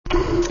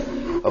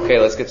Okay,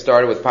 let's get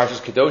started with Parshat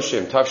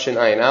Kedoshim, Tafshin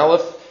Ayin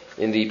Aleph,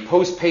 in the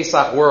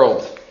post-Pesach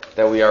world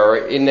that we are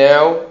in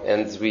now,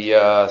 and we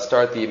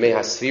start the Yemei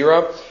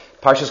HaSfira.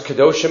 Parshat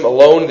Kedoshim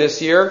alone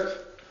this year.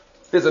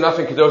 There's enough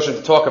in Kedoshim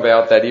to talk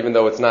about that, even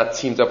though it's not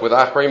teamed up with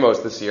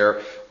Achremos this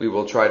year, we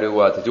will try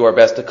to do our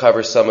best to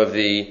cover some of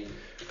the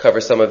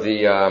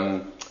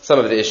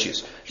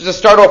issues. Just to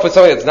start off with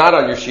something that's not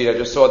on your sheet, I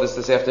just saw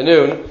this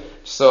afternoon.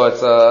 So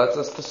it's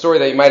a story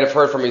that you might have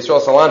heard from Yisrael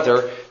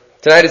Salanter.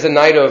 Tonight is a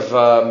night of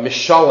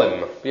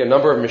Mishalim. Be a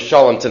number of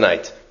Mishalim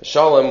tonight.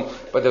 Mishalim,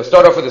 but they'll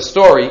start off with a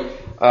story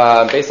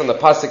based on the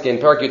pasuk in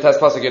Parak Yutas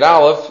Pasuk Yud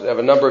Aleph. They have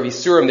a number of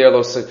Yisurim there.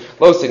 Lo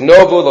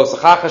signovu, lo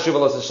sachachashu,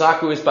 lo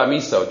sashaku is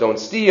bamiso. Don't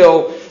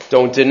steal,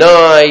 don't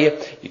deny.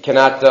 You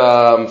cannot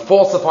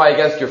falsify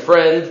against your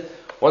friend.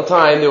 One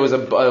time there was a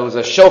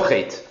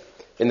shochet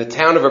in the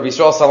town of Rabbi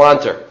Yisrael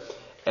Salanter,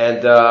 and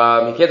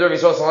he came to Rabbi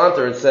Yisrael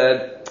Salanter and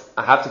said,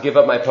 "I have to give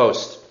up my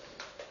post."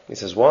 He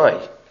says, "Why?"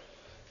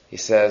 He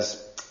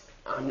says,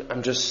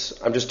 I'm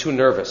just too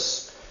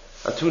nervous.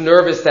 I'm too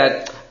nervous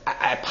that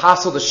I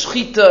passel the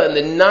shchita and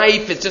the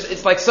knife.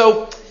 It's like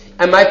so,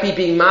 I might be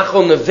being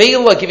machol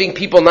nevela, giving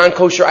people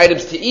non-kosher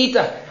items to eat.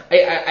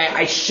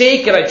 I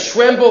shake and I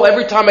tremble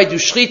every time I do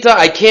shchita.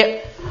 I can't.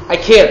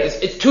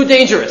 It's too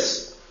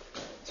dangerous.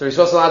 So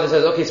Yisrael Salanter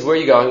says, "Okay, so where are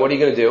you going? What are you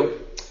going to do?"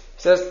 He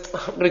says,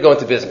 "I'm going to go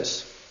into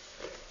business."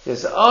 He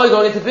says, "Oh, you're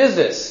going into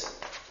business.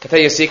 Can I tell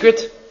you a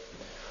secret?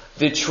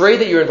 The trade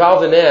that you're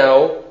involved in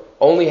now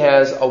only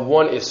has a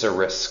 1 Isser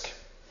risk.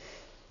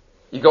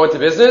 You go into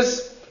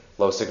business,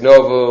 lo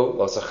signovu,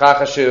 lo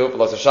sachachashu,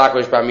 lo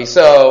sashakrish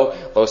bamiso,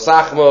 lo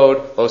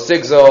sachmod, lo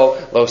sigzol,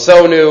 lo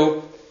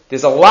sonu.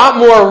 There's a lot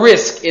more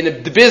risk in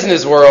the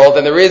business world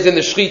than there is in the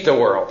shchita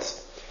world,"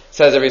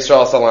 says Rabbi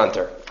Yisrael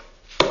Salanter.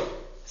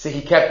 So he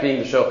kept being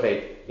the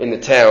shochet in the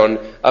town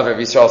of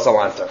Rabbi Yisrael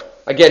Salanter.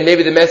 Again,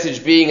 maybe the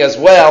message being as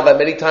well that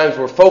many times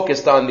we're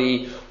focused on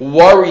the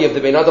worry of the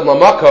Ben Adam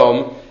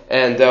Lamakom,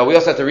 and we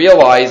also have to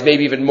realize,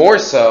 maybe even more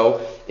so,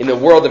 in the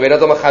world of Ben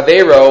Adam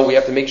L'Chaveiro, we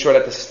have to make sure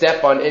not to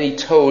step on any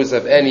toes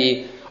of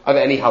any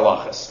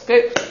halachas.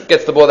 Okay,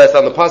 gets the ball. That's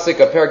on the pasuk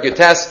of Parak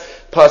Yutas,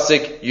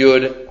 pasuk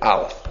Yud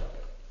Aleph.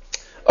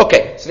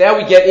 Okay, so now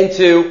we get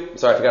into.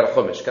 Sorry, I forgot a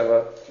chumash.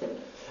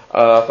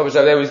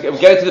 We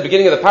get into the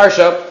beginning of the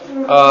parsha,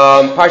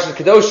 Parshat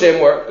Kedoshim,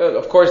 where,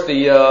 of course,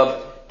 the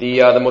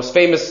most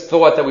famous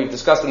thought that we've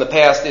discussed in the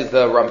past is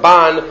the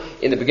Ramban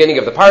in the beginning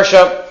of the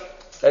parsha.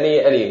 Any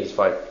is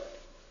fine.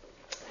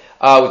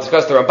 We've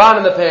discussed the Ramban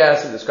in the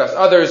past, we've discussed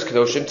others,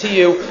 Kedoshim to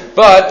you,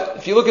 but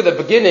if you look at the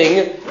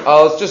beginning,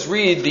 let's just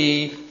read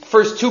the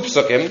first two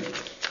psukim,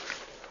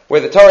 where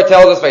the Torah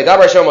tells us,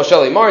 Vaydaber Hashem Moshe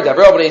Limar,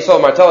 Daber b'nei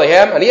Yisrael Marta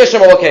Lehem, Ani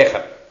Hashem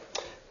Elokeichem.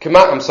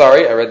 I'm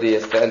sorry, I read the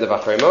end of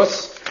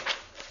Achremos.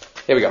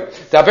 Here we go.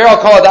 Daber al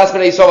kol adas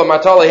b'nei Yisrael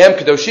Marta Lehem,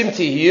 Kedoshim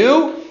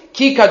tiyu,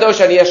 ki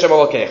kadosh Ani Hashem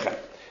Elokeichem.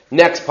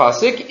 Next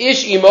pasuk,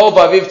 Ish imo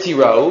b'aviv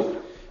tirau,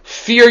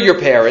 fear your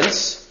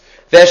parents,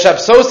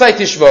 Veshabsosai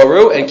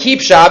tishmoru, and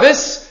keep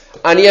Shabbos,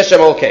 Ani Hashem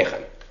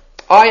Elokeichem.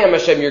 I am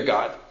Hashem your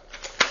God.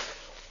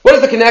 What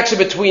is the connection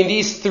between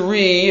these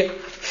three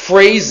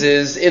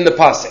phrases in the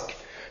pasuk?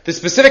 The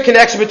specific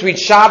connection between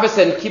Shabbos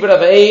and Kibbut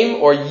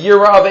Avim, or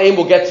Yira Avim,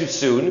 we'll get to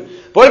soon.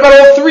 But what about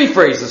all three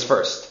phrases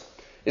first?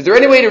 Is there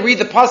any way to read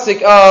the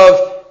pasuk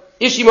of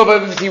Ishimo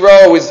B'aviv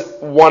Tiro is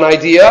one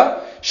idea,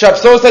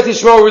 Shabsosai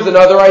tishmoru is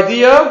another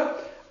idea,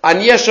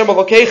 Ani Hashem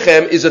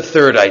Elokeichem is a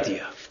third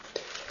idea?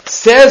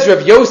 Says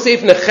Rav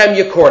Yosef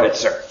Nechemya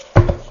Kornitzer.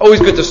 Always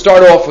good to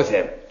start off with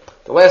him.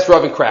 The last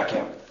Rav in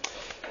Krakow.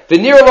 The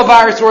Nira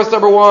Lavar, source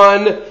number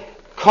 1,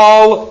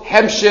 Kol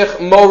Hemshich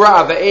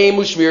Mora Ava'im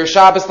Ushmir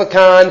Shabbos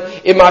Lakan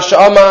Imasha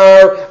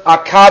Amar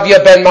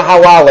Akavya ben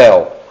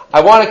Mahalalel.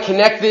 I want to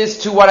connect this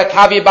to what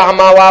Akavya ben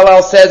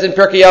Mahalalel says in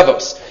Pirkei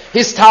Avos.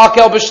 His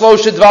talkel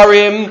b'shlosha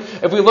dvarim.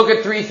 If we look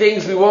at three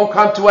things, we won't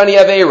come to any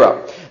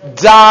avera.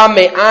 Da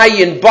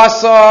me'ayin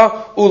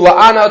basa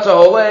ula'ana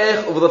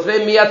taholech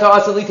uv'lefnei miyata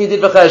asaliti did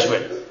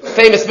v'cheshbon.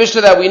 Famous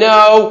Mishnah that we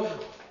know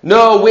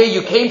where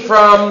you came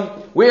from,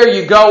 where are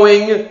you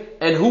going,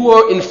 and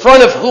in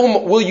front of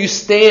whom will you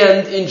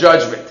stand in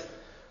judgment.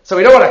 So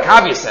we know what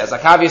Akavya says.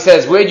 Akavya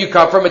says, where do you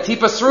come from? A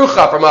tipa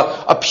srucha, from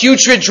a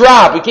putrid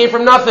drop. We came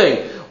from nothing.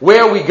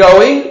 Where are we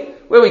going?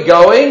 Where are we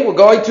going? We're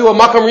going to a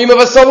Makam Rima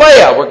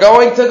Vasaleya. We're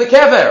going to the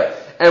Kever.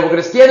 And we're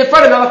going to stand in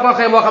front of Melech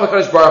Malchei Melech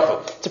HaKadosh Baruch Hu.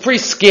 It's a pretty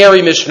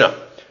scary Mishnah.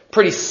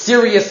 Pretty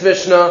serious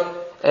Mishnah.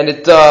 And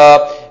it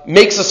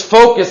makes us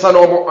focus on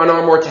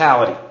our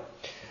mortality.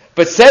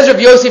 But says Rav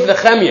Yosef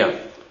Nechemya,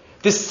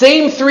 the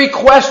same three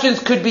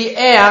questions could be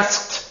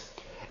asked,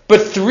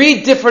 but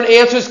three different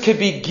answers could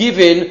be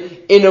given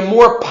in a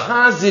more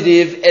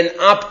positive and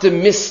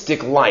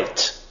optimistic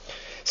light.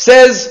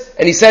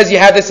 He says you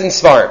have this in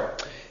Svarim.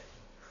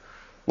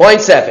 Line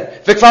 7.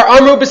 V'kvar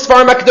amru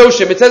b'sfarim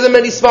HaKadoshim. It says in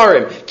many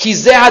Svarim. Ki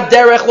zeh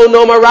haderech lo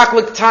noma rak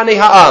l'ktane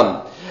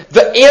ha'am.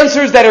 The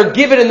answers that are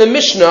given in the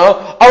Mishnah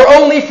are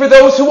only for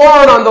those who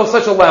aren't on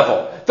such a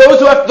level.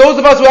 Those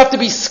of us who have to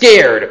be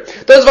scared.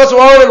 Those of us who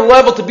aren't on a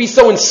level to be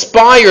so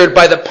inspired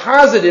by the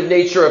positive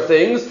nature of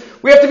things.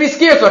 We have to be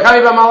scared. So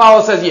Chaim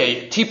Malala says, yeah,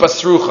 tipa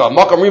srucha,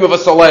 makam rima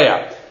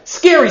v'saleya.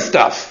 Scary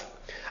stuff.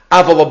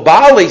 But for those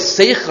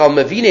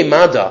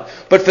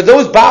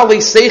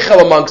Baalei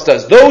Seichel amongst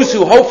us, those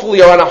who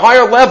hopefully are on a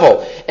higher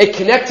level and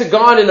connect to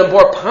God in a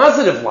more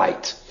positive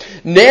light,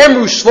 there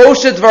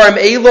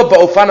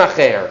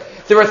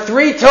are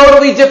three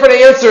totally different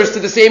answers to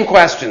the same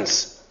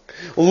questions.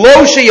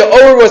 Not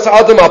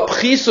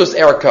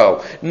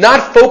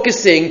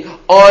focusing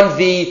on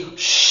the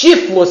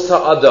shiflus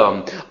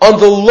ha'adam, on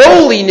the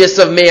lowliness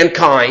of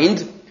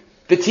mankind,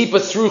 the tipa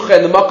srucha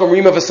and the makom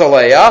rima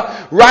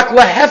v'saleya, rak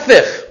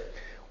lahefich.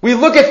 We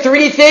look at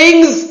three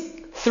things,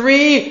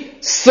 three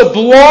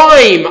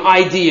sublime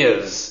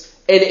ideas,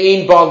 and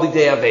ein ba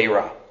lidei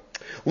aveira.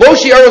 Lo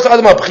she'aros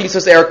adam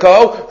ha'bchisos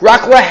erko,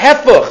 rak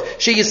lahefuch,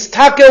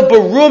 she'yistakel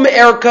barum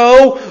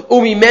erko,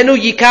 umimenu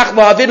yikach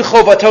la'avin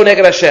chovato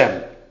neged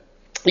Hashem.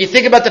 You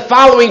think about the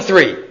following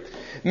three.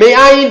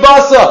 Me'ayin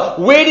basa,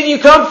 where did you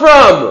come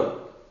from?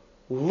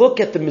 Look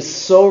at the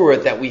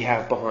Mesorah that we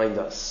have behind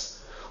us.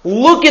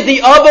 Look at the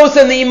Avos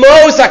and the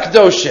Imos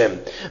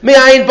HaKadoshim.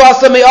 Me'ayin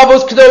basa,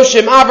 me'avos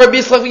Kadoshim, Avra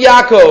Bislav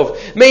Yaakov,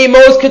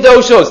 me'imos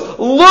Kadoshos.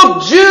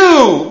 Look,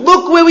 Jew!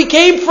 Look where we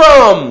came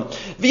from!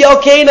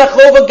 V'yalkein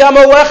achova gam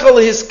alecha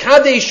lehis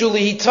kadeshu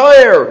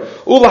lehitayer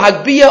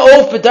ulahagbiya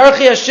of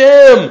b'darchei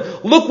Hashem.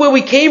 Look where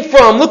we came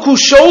from. Look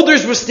whose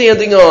shoulders we're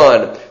standing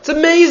on. It's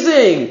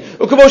amazing.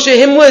 Ukavoshe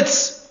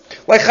himlitz.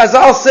 Like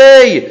Chazal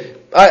say,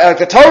 like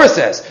the Torah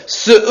says,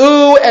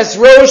 Su'u es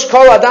rosh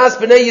kol adas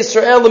b'nei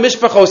Yisrael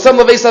l'mishpachosam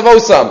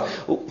l'veisavosam.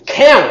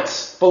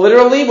 Count. But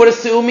literally, what does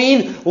Su'u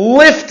mean?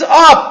 Lift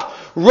up.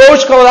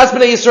 Rosh kol adas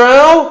b'nei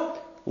Yisrael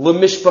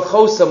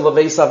l'mishpachosam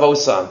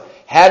l'veisavosam.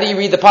 How do you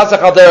read the pasuk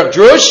al derech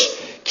drush?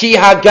 Ki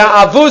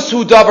haga'avus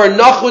hu davar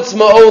nachutz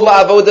ma'ol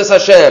la'avodas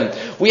Hashem.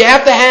 We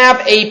have to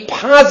have a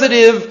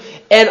positive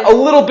and a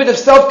little bit of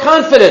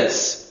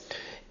self-confidence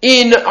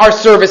in our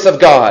service of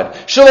God.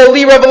 That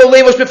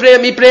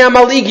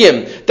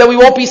we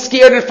won't be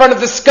scared in front of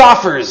the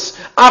scoffers.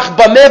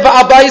 But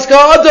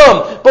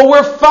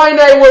we're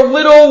finite, we're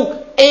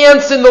little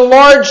ants in the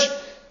large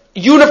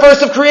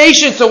universe of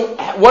creation. So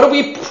what are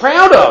we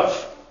proud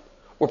of?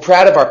 We're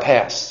proud of our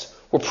past.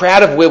 We're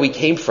proud of where we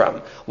came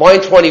from.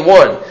 Line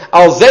 21.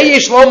 Al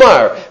zeyish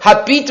lomar,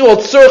 hapitu al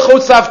tzur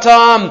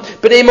chotzavtam,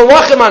 b'nei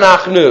malachim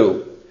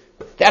anachnu.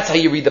 That's how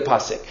you read the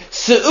pasuk.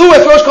 Se'u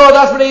es rosh kol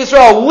adas b'nei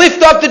Yisrael.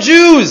 Lift up the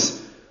Jews.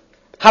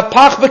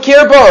 Hapach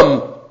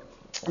b'kirbam.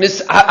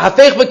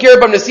 Hafech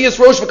b'kirbam. Nesias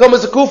rosh v'kom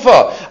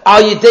zakufa.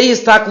 Al yidei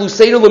histak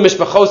luseinu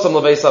l'mishpachosam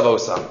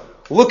l'veisavosam.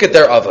 Look at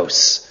their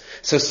avos.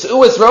 So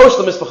Se'u es rosh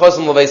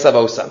l'mishpachosam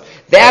l'veisavosam.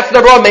 That's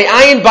number one.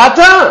 Me'ayin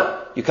bata.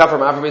 You come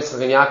from Avraham,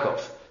 Yitzchak, and Yaakov.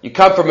 You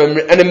come from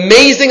an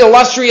amazing,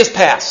 illustrious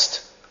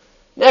past.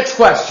 Next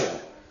question.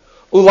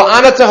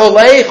 Ula'ana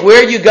taholech,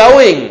 where are you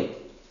going?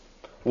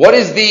 What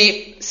is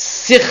the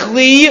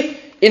sichli,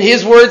 in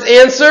his words,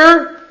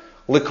 answer?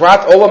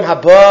 Likrat olam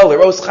haba,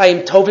 leros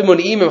chayim tovim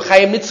un'im,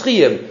 chayim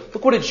nitzchiyim.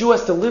 Look what a Jew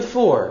has to live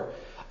for.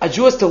 A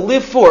Jew has to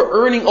live for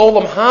earning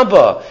olam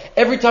haba.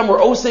 Every time we're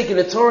osek in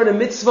a Torah and a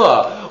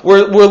mitzvah,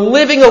 we're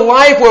living a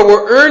life where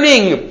we're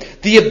earning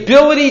the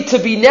ability to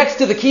be next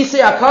to the kisei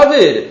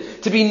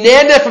hakavod, to be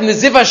nana from the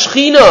ziv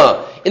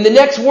hashchina in the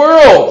next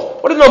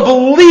world. What an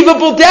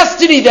unbelievable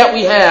destiny that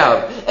we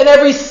have. And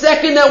every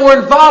second that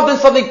we're involved in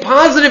something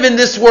positive in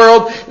this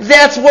world,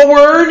 that's what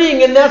we're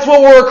earning and that's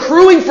what we're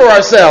accruing for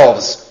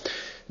ourselves.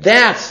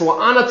 That's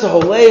la'ana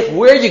taholech.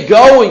 Where are you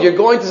going? You're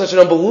going to such an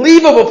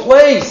unbelievable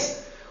place.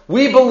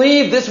 We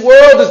believe this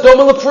world is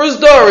Doma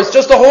Lepruzdar. It's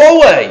just a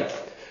hallway.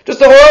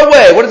 Just a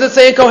hallway. What does it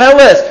say in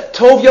Koheles?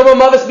 Tov Yom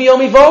HaMavis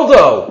Miyomi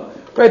Voldo.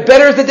 Right,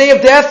 better is the day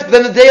of death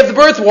than the day of the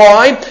birth.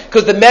 Why?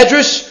 Because the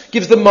Medrash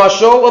gives the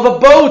mashal of a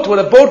boat. When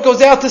a boat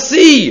goes out to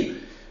sea,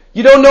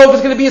 you don't know if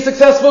it's going to be a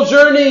successful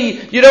journey.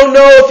 You don't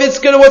know if it's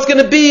going to, what's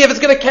going to be, if it's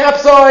going to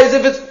capsize,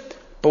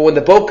 but when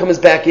the boat comes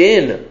back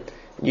in,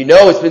 you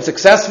know it's been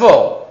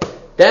successful.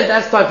 Then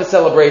that's time for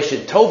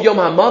celebration. Tov Yom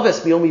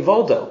HaMavis Miyomi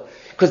Voldo.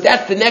 Because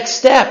that's the next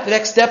step. The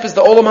next step is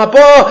the Olam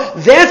Haba.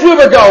 That's where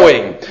we're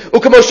going.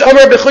 Ukamosh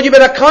Amar B'chudi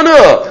Ben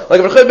Akana.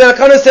 Like B'chudi Ben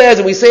Akana says,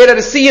 and we say it at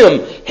a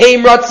Siyum.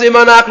 Heim Ratzim,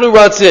 Anachnu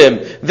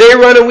Ratzim. They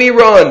run and we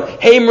run.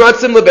 Heim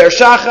Ratzim L'ber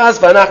Shachas,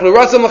 V'anachnu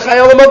Ratzim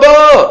L'chai Olam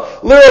Haba.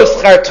 L'ros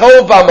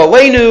Chartov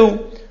V'amalenu.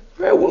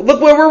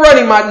 Look where we're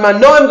running. My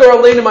Noam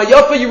Goraleinu, my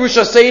Yafa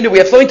Yerusha Seinu. We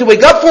have something to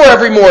wake up for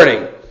every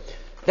morning.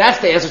 That's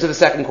the answer to the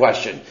second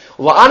question.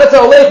 La'ana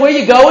ta'olech, where are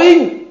you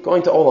going?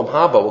 Going to Olam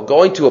Haba. We're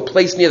going to a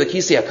place near the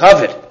Kisei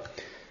HaKavod.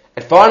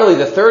 And finally,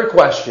 the third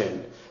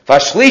question.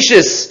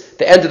 Vashlishis,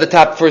 the end of the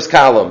top first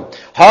column.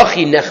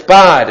 Hachi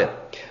nechbad,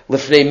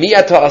 lefnei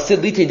mi'ata asid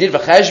litin did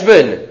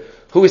v'cheshben,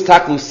 who is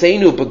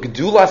takluseinu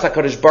b'gdulas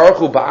HaKadosh Baruch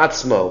Hu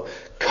ba'atzmo,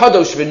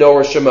 kadosh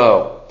v'nor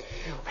shemo.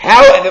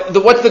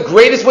 What's the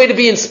greatest way to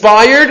be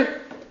inspired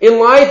in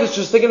life? Is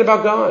just thinking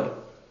about God.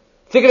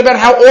 Thinking about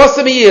how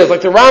awesome He is,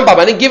 like the Rambam.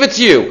 I didn't give it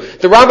to you.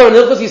 The Rambam in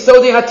Hilchos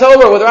Yisodei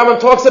HaTorah, where the Rambam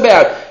talks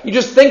about, you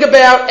just think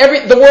about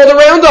the world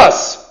around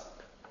us.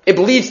 It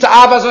leads to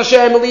Avas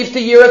Hashem, it leads to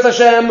Yiras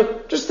Hashem.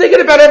 Just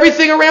thinking about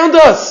everything around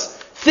us.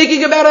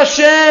 Thinking about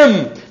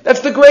Hashem.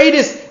 That's the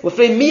greatest. But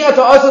in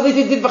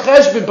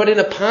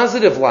a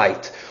positive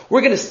light.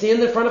 We're going to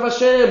stand in front of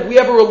Hashem. We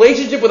have a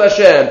relationship with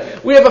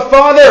Hashem. We have a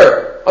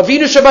Father.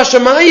 Avinu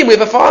Shabashamayim. We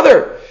have a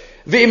Father.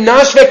 If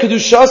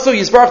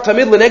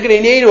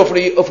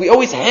we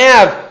always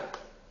have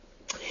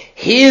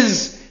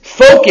His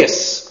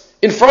focus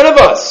in front of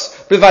us,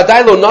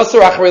 that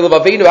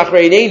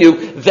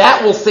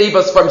will save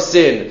us from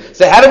sin.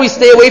 So how do we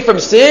stay away from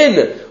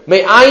sin?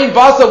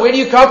 Where do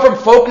you come from?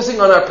 Focusing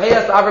on our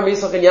past, Avram,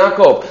 Yitzchak, and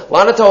Yaakov.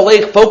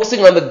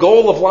 Focusing on the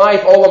goal of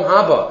life, Olam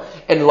Haba.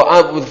 And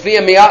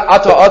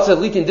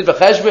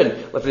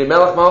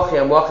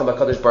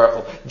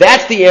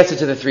that's the answer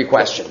to the three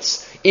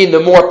questions in the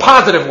more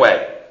positive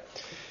way.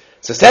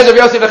 So says Rav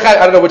Yosef,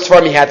 I don't know which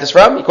farm he had this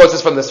from. He quotes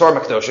this from the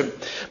Parshat Kedoshim.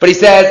 But he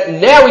says,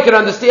 now we can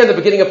understand the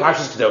beginning of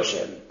Parshat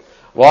Kedoshim.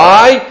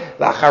 Why?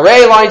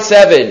 Line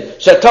 7.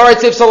 The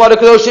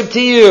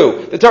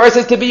Torah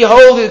says to be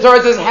holy. The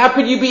Torah says, how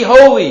can you be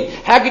holy?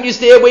 How can you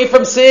stay away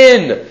from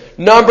sin?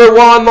 Number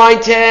 1,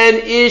 line 10.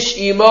 Ish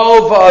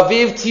imo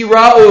va'aviv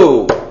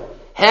tira'u.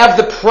 Have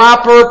the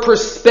proper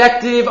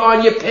perspective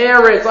on your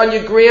parents, on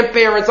your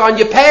grandparents, on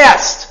your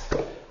past.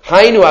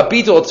 Hainu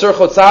abitu al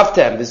tzurchot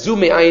savtem. V'zu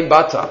me'ayin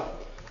bata.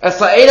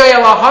 Esla'enai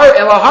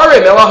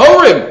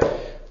elaharim.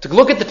 To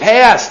look at the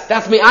past.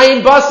 That's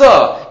me'ayin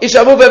basa. Ish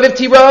amu va'aviv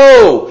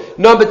tira'u.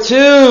 Number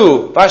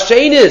 2.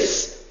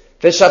 Vashenis.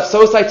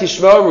 V'shabsosai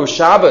tishmoru.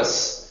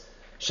 Shabbos.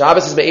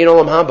 Shabbos is me'ayin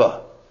olam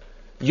haba.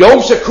 Yom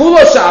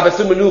Shekulo Shabbos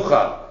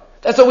u'menucha.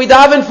 That's what we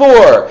daven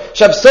for.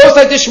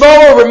 Shabsosai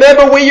tishmoru.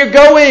 Remember where you're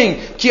going.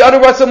 Ki anu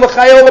ratzon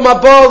l'chai olam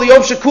haba.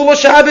 Yom Shekulo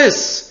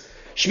Shabbos.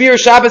 Shmir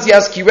Shabbos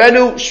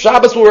yazkirenu.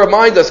 Shabbos will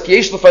remind us. Ki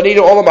yesh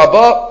l'fanenu olam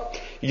haba.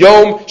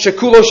 Yom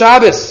Shekulo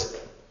Shabbos.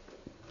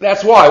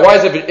 That's why. Why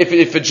is it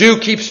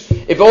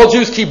if all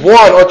Jews keep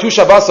 1 or 2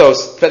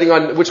 Shabbosos, depending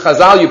on which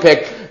Chazal you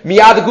pick,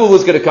 miyad the Gula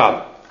is going to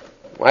come.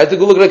 Why is the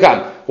Gula going to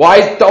come? Why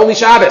is it only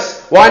Shabbos?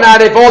 Why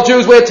not if all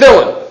Jews wear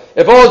tefillin?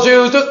 If all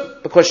Jews do,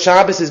 because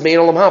Shabbos is Mein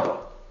Olam Haba.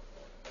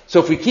 So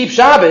if we keep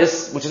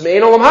Shabbos, which is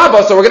Mein Olam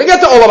Haba, so we're going to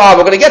get to Olam Haba,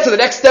 we're going to get to the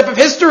next step of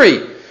history,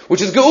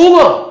 which is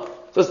Geula.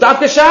 So it's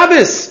Dafka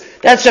Shabbos.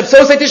 That's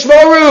Shabsosei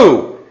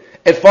Tishmoru.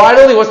 And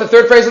finally, what's the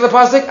third phrase of the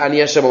pasuk? Ani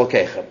Hashem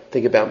Elokeichem.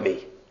 Think about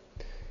me.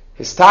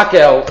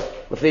 Histakel,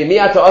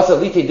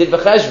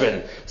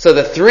 so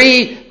the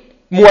 3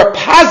 more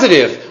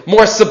positive,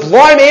 more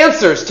sublime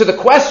answers to the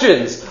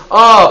questions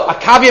of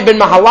Akavia ben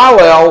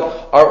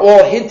Mahalalel are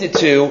all hinted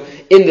to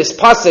in this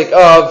pasuk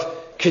of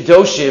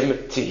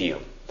Kedoshim Tihiyu.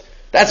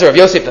 That's Rav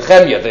Yosef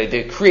Nechemia,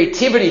 the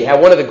creativity, how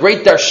one of the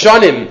great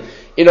darshanim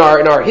in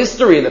our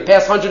history in the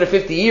past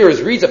 150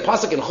 years reads a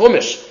pasuk in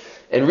Chumash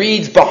and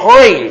reads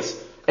behind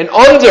and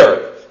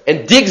under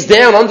and digs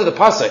down under the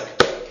pasuk.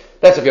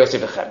 That's Rav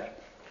Yosef Nechemia.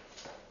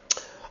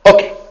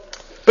 Okay,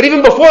 but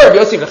even before Rav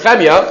Yosef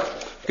Nechemia,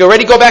 we can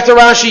already go back to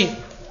Rashi.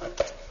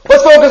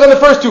 Let's focus on the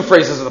first 2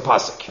 phrases of the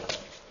pasuk.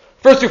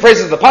 First 2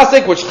 phrases of the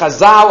pasuk, which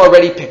Chazal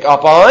already pick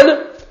up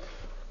on.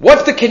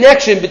 What's the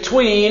connection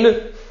between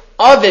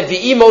Aviv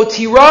v'imo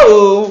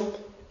tira'u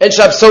and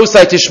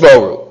Shabsosai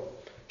tishmoru?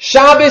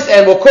 Shabbos,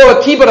 and we'll call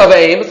it Kibbut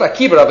Aveim. It's not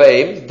Kibbut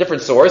Aveim,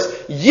 different source.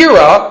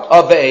 Yira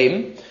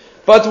Aveim.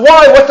 But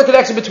why? What's the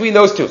connection between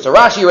those 2? So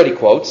Rashi already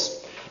quotes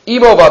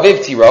Imo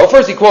v'aviv tiro.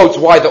 First he quotes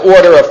why the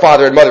order of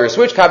father and mother is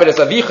switched. Kabedes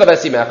avicha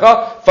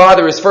v'simecha.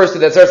 Father is first,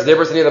 and then starts the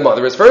difference, and the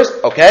mother is first.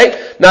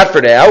 Okay, not for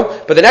now.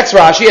 But the next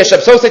Rashi,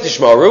 Shabsosei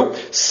tishmoru.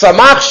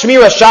 Samach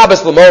shmira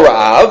Shabbos l'mora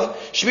av.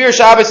 Shmira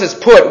Shabbos is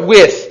put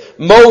with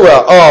mora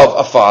of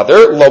a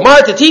father.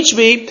 Lomar, to teach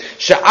me,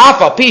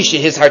 she'af al pi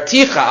she'his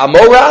harticha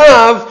amora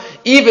av.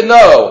 Even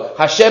though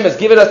Hashem has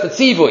given us the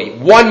tzivui,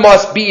 one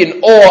must be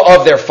in awe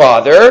of their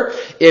father.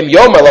 Im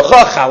yom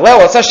malacha chalel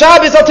as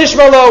Shabbos al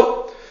tishmalo.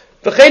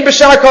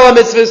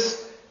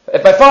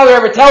 If my father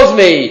ever tells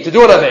me to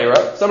do an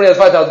Aveira, somebody has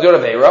father tells me to do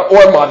an Aveira,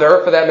 or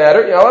mother, for that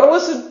matter, I want to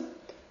listen.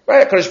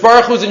 Right? Kadosh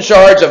Baruch Hu's in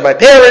charge of my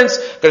parents,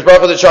 Kadosh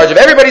Baruch Hu's in charge of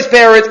everybody's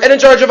parents, and in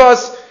charge of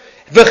us.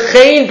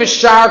 V'chein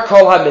b'shar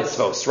kol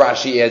ha-mitzvos,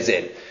 Rashi adds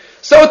in.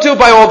 So too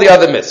by all the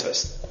other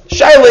mitzvahs.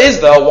 Shaila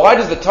is, though, why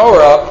does the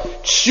Torah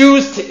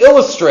choose to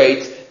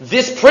illustrate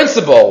this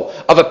principle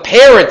of a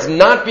parent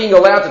not being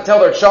allowed to tell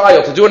their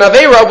child to do an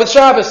Aveira with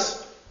Shabbos?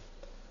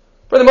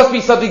 But there must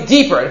be something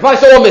deeper. If I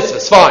say all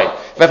mitzvahs, fine.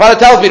 If my father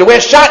tells me to wear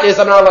shatnez,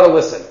 I'm not allowed to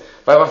listen.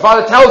 If my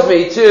father tells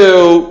me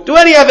to do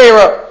any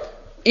Aveira,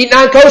 eat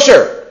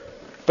non-kosher.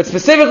 But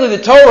specifically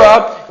the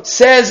Torah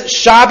says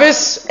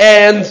Shabbos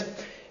and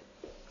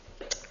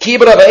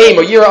Kibbut Avayim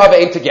or Yira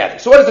Avayim together.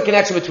 So what is the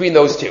connection between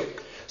those 2?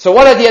 So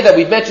one idea that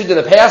we've mentioned in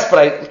the past, but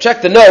I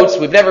checked the notes,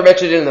 we've never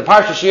mentioned it in the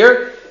Parsha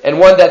here, and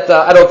one that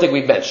I don't think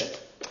we've mentioned.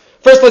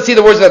 First, let's see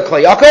the words of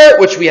Kli Yakar,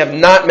 which we have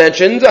not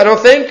mentioned, I don't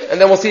think,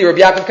 and then we'll see Rabbi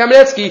Yaakov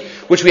Kamenetsky,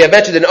 which we have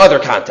mentioned in other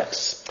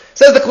contexts.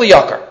 Says the Kli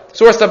Yakar,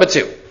 source number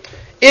 2.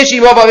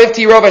 Ishi Mova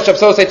Vivti Rova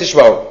Shabsosei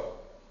Tishmo.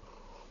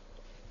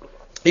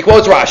 He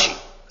quotes Rashi.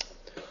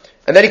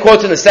 And then he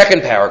quotes in the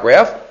second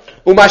paragraph,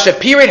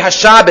 Umashapirit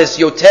hashabes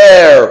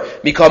yoter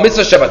mikol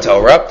mitzvah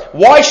Shabbat.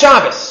 Why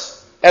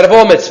Shabbos out of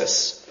all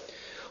mitzvahs?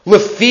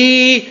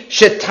 Lefi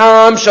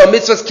shetam shal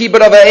mitzvahs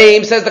kibbut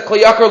avayim, says the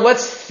Kli Yakar.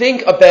 Let's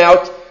think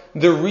about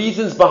the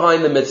reasons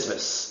behind the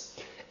mitzvahs.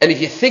 And if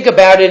you think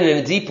about it in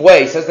a deep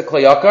way, says the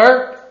Kli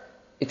Yakar,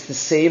 it's the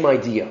same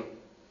idea.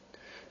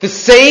 The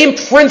same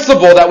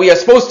principle that we are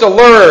supposed to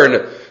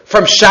learn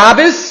from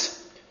Shabbos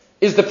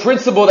is the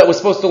principle that we're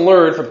supposed to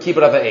learn from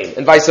kibbut avayim,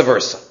 and vice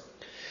versa.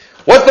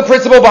 What's the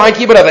principle behind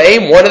kibbut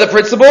avayim? One of the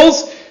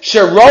principles,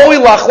 sheroi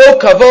lachlo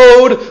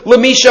kavod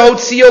lemisha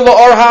hotzio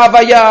la'or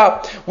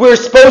ha'avaya. We're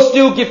supposed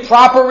to give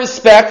proper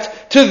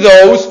respect to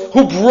those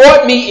who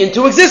brought me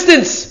into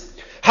existence.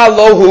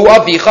 Halohu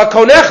avicha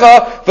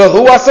konecha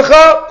v'hu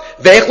asacha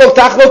ve'echlo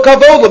tachlo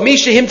kavod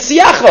lemisha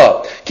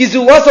himtziacha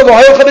kizulasa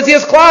lo'hayocha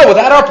b'tzias klal.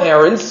 Without our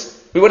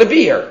parents, we wouldn't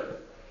be here.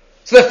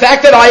 So the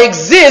fact that I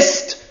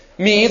exist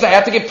means I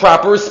have to give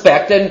proper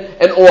respect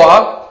and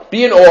awe,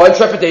 be in awe and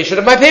trepidation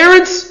of my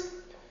parents.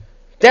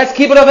 That's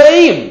kibbut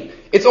avayim.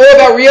 It's all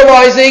about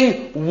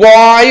realizing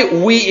why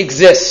we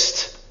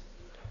exist.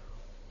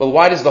 Well,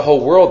 why does the whole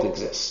world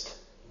exist?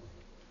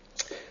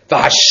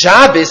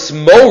 V'hashabbos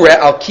more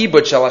al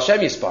kibbut shel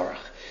Hashem yisparach.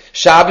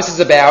 Shabbos is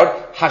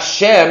about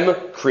Hashem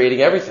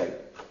creating everything.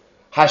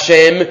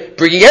 Hashem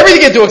bringing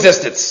everything into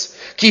existence.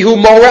 Ki hu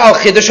more al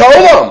chidush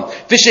ha'olam.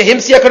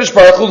 V'shehimsi HaKadosh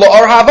Baruch Hu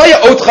la'or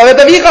ha'avaya otcha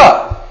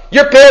le'davicha.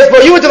 Your parents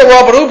brought you into the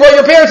world, but who brought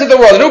your parents into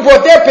the world? And who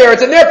brought their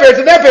parents and their parents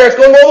and their parents,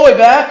 going all the way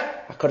back?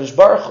 HaKadosh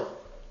Baruch Hu.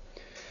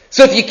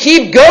 So if you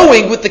keep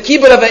going with the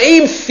kibbut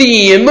avayim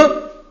theme,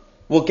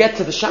 we'll get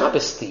to the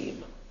Shabbos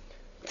theme.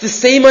 It's the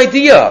same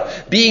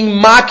idea. Being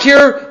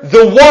makir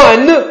the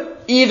one,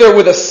 either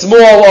with a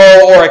small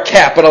o or a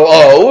capital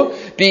O,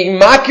 being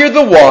makir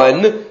the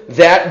one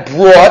that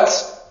brought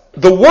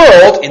the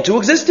world into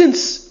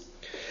existence.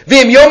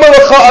 V'im yomer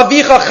lecha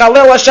avicha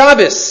chalel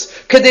HaShabbos.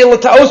 And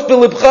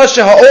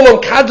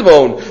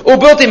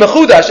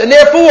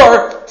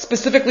therefore,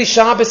 specifically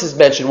Shabbos is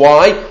mentioned.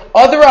 Why?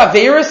 Other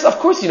Averis, of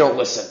course you don't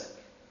listen.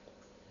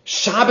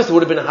 Shabbos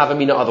would have been a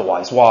Havamina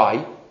otherwise.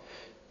 Why?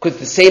 Because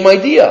it's the same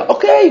idea.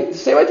 Okay, the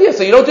same idea.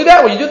 So you don't do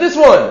that one, you do this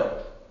one.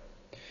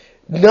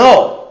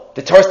 No.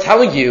 The Torah is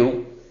telling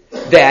you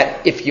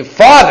that if your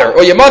father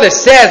or your mother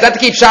says not to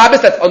keep Shabbos,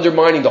 that's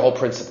undermining the whole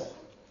principle.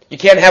 You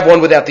can't have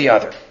one without the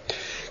other.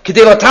 If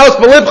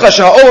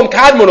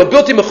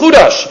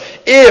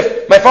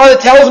my father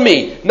tells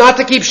me not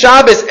to keep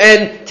Shabbos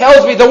and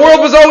tells me the world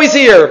was always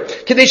here,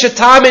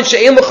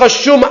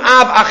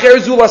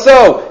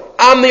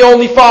 I'm the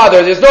only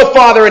father, there's no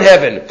father in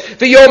heaven.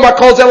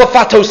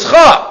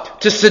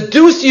 To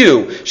seduce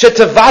you,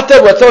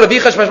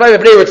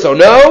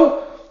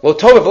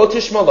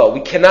 no, we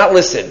cannot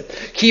listen.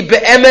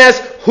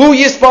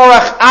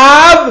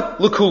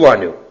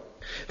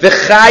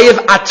 V'chayev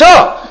ata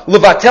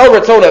levatel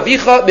ratzon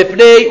avicha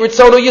mipnei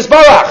ritzono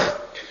yisbarach.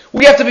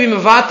 We have to be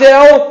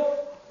mevatel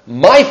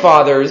my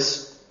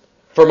fathers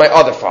for my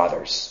other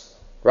fathers.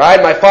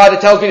 Right? My father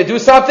tells me to do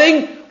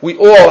something, we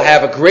all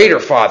have a greater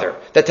father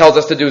that tells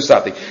us to do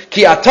something.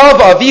 Ki ata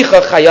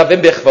v'avicha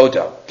chayavim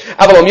b'chvodo.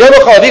 Avalom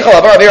yonocha avicha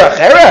lavar avera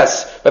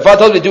cheres. My father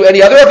tells me to do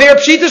any other avera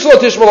pshita shelo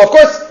tishmol. Of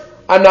course,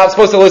 I'm not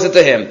supposed to listen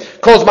to him.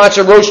 Kol zman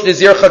sherosh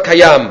nizircha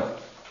kayam.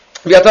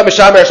 If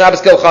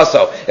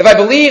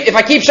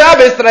I keep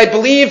Shabbos, then I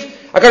believe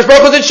HaKadosh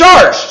Baruch Hu is in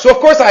charge. So of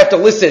course I have to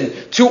listen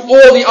to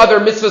all the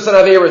other mitzvahs and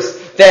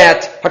averos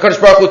that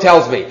HaKadosh Baruch Hu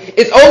tells me.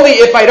 It's only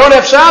if I don't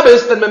have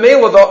Shabbos, then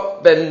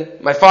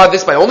my father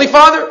is my only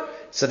father.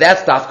 So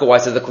that's dafka why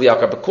says the Kli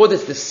Yakar, because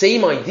it's the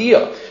same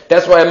idea.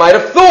 That's why I might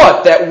have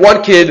thought that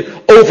one could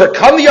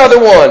overcome the other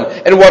one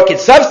and one could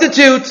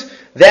substitute.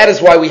 That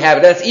is why we have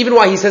it. That's even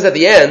why he says at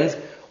the end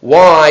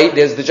why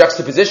there's the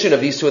juxtaposition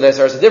of these two in the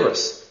Aseres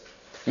Dibros.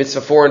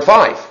 Mitzvah 4 and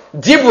 5.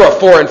 Dibra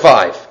 4 and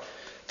 5.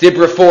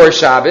 Dibra 4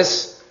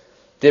 Shabbos.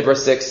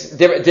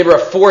 Dibra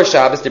 4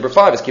 Shabbos. Dibra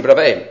 5 is kibbut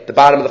avayim. The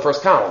bottom of the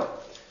first column.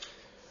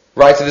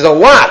 Right? So there's a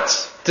lot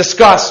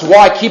discussed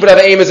why kibbut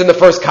avayim is in the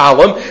first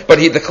column. But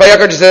the Kli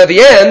Yakar just said at the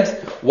end,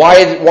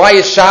 why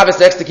is Shabbos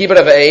next to kibbut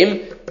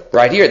avayim?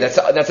 Right here. That's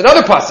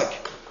another pasuk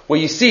where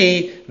you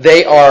see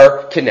they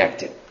are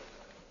connected.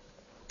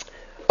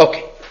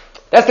 Okay.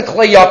 That's the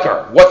Kli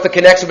Yakar. What's the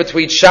connection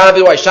between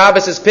Shabbos, why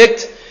Shabbos is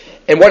picked?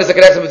 And what is the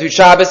connection between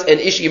Shabbos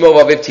and Ish Imo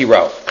Vaviv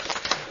Tiro?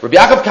 Rabbi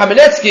Yaakov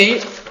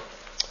Kamenetsky,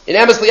 in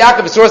Amos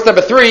Liyaakov, source number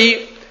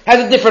 3,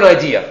 has a different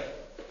idea.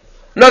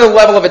 Another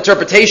level of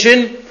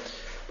interpretation.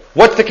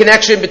 What's the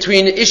connection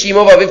between Ish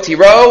Imo Vaviv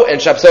Tiro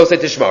and Shabsosei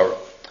Tishmaru?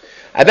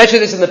 I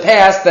mentioned this in the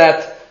past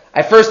that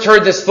I first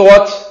heard this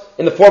thought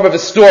in the form of a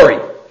story.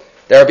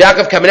 That Rabbi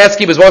Yaakov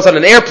Kamenetsky was once on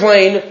an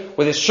airplane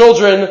with his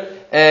children,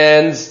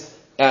 and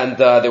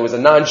there was a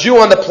non-Jew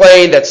on the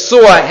plane that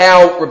saw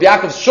how Rabbi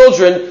Yaakov's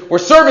children were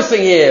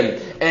servicing him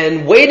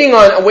and waiting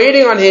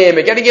on him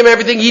and getting him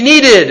everything he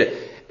needed.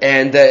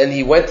 And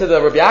he went to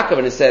the Rabbi Yaakov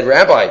and he said,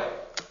 Rabbi, I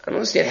don't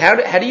understand. How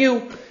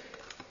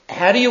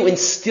how do you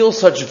instill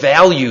such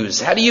values?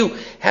 They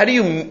want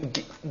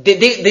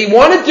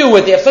to do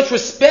it. They have such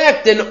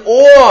respect and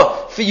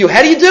awe for you.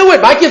 How do you do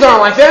it? My kids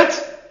aren't like that.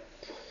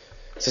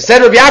 So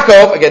said Rabbi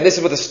Yaakov, again, this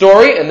is with a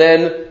story, and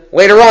then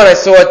later on I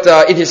saw it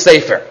in his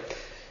Sefer.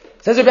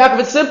 Says Rabbi Yaakov,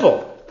 it's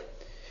simple.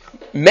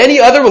 Many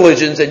other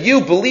religions and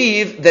you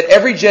believe that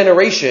every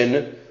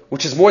generation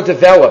which is more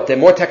developed and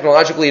more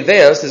technologically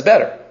advanced is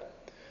better.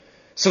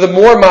 So the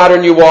more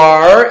modern you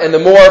are, and the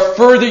more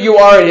further you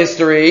are in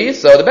history,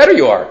 so the better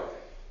you are.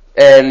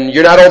 And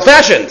you're not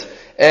old-fashioned.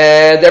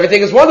 And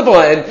everything is wonderful.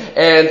 And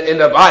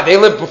they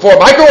live before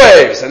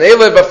microwaves, and they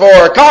live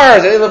before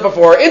cars, and they live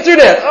before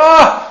internet.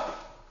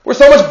 We're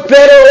so much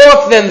better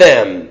off than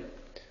them.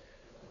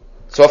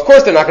 So of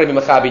course they're not going to be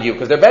mechabed you,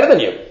 because they're better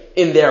than you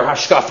in their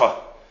hashkafa.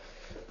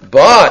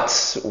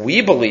 But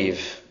we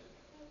believe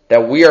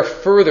that we are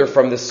further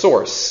from the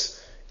source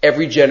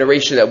every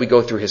generation that we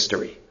go through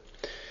history.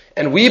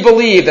 And we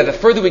believe that the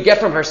further we get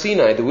from Har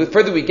Sinai, the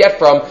further we get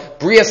from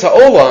Brias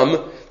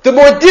HaOlam, the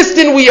more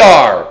distant we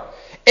are.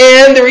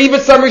 And there are even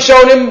some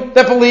Rishonim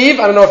that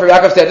believe, I don't know if Rabbi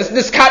Yaakov said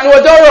this Katnu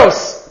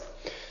Adoros.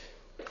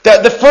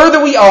 The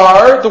further we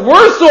are, the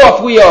worse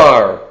off we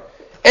are.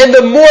 And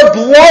the more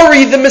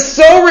blurry the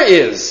Masorah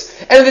is.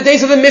 And in the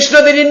days of the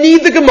Mishnah, they didn't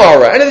need the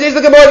Gemara. And in the days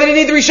of the Gemara, they didn't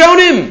need the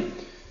Rishonim.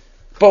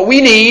 But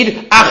we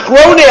need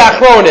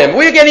Achronim.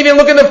 We can't even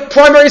look at the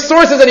primary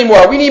sources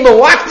anymore. We need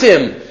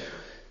Malaktim.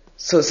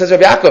 So it says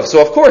Rabbi Yaakov, so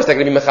of course they're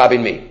going to be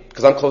mechabin me,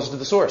 because I'm closer to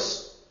the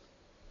source.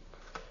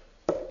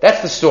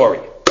 That's the story.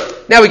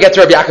 Now we get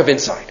to Rabbi Yaakov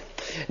inside.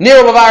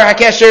 Nir Lavar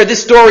HaKesher,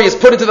 this story is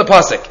put into the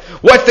pasuk.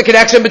 What's the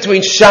connection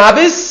between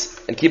Shabbos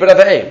and Kibbut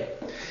Avayim?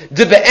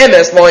 De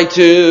Be'emes, line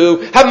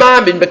 2,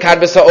 Hamam bin Bekad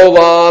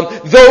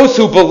B'Sa'olam, those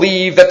who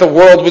believe that the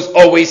world was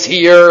always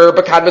here,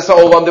 Bekad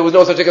B'Sa'olam, there was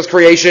no such thing as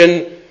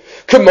creation.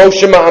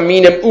 K'moshe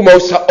ma'aminim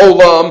umos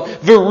ha'olam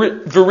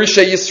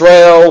v'risha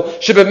Yisrael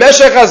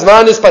shebemeshech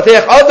hazman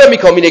ispatech adam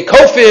mikol minei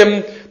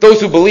kofim, those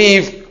who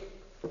believe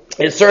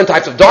in certain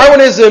types of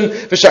Darwinism,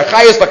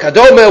 v'sharchayos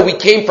b'kadome, we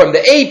came from the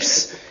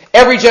apes.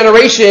 Every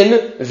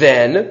generation,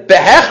 then,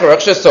 behechrach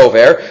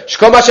shesover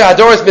shkol ma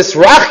shehadoros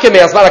misrachkem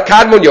me'azman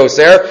ha'kadmon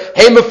yoser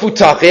heim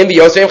mefutachim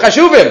v'yoser heim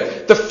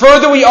chashuvim. The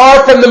further we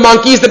are from the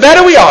monkeys, the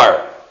better we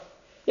are.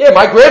 Yeah,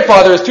 my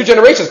grandfather is 2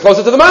 generations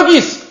closer to the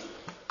monkeys.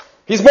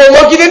 He's more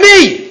monkey than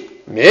me.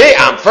 Me,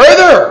 I'm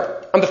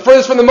further. I'm the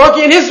furthest from the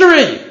monkey in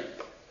history.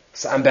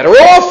 So I'm better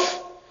off.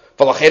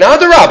 Right,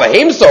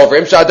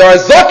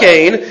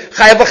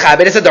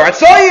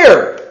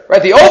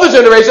 the older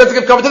generation has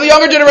to come to the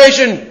younger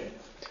generation.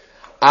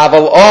 But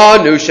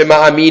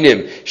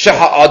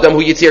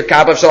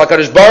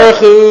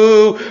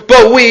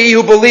we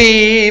who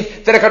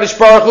believe that HaKadosh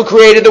Baruch Hu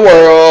created the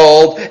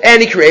world,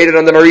 and He created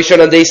on the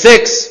Marishon on day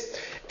 6,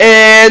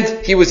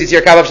 and he was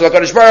Yitzir Kavav Shel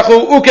HaKadosh Baruch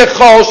Hu,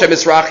 ukechol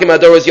shemisrachim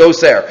adoros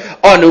yoser,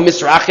 anu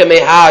misrachim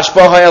mehash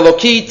baha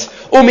elokit,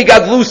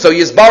 umigadluso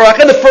yizbarach.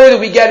 And the further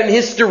we get in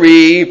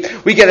history,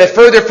 we get it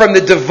further from the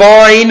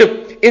divine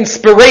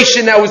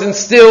inspiration that was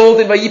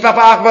instilled in Vayipap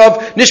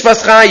Achvav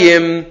Nishmas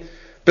Chaim,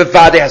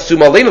 bevade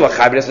hasum aleinu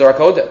l'chabed es dor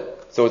HaKodem.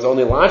 So it's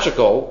only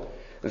logical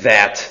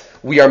that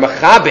we are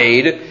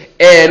machabed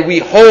and we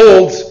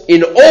hold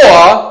in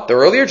awe the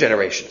earlier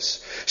generations.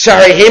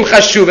 They're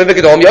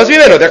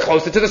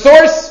closer to the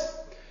source.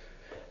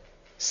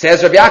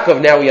 Says Rabbi Yaakov,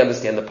 now we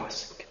understand the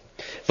pasuk.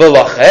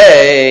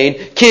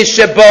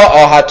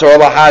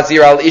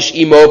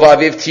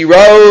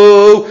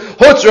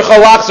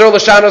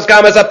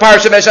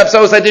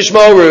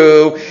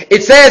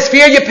 It says,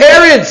 fear your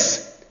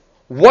parents.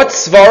 What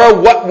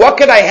svara, what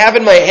could I have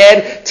in my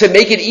head to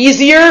make it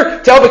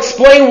easier, to help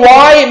explain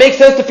why it makes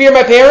sense to fear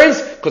my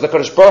parents? Because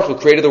HaKadosh Baruch Hu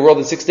created the world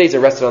in 6 days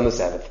and rested on the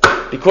 7th.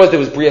 Because there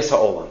was Brias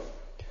HaOlam.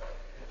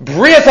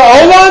 Brias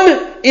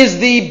HaOlam is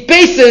the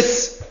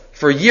basis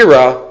for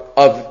Yira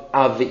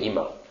of the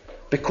Ima.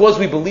 Because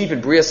we believe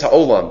in Brias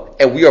HaOlam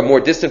and we are more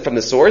distant from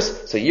the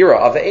source, so Yira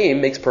of the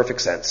Aim makes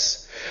perfect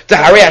sense.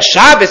 That's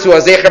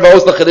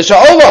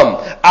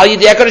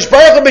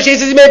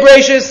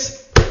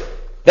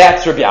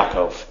Rabbi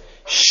Yaakov.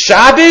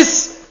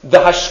 Shabbos, the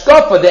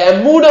hashkafa, the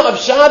emunah of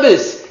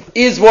Shabbos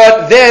is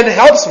what then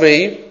helps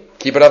me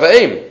keep it of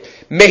aim.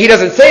 He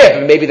doesn't say it,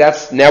 but maybe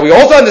that's, now we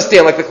also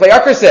understand, like the Klei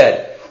Akar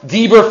said,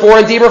 Dibur 4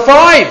 and Dibur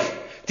 5.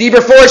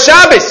 Dibur 4 is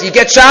Shabbos. You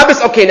get Shabbos,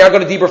 okay, now go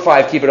to Dibur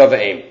 5, keep it of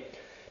aim.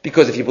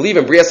 Because if you believe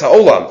in Brias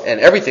HaOlam and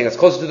everything that's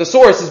closer to the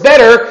source is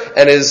better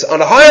and is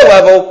on a higher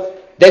level,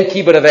 then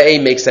Kibbut of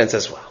Aim makes sense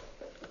as well.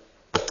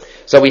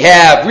 So we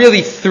have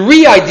really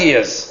 3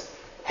 ideas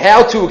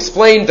how to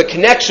explain the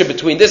connection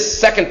between this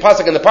second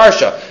pasuk and the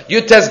parsha.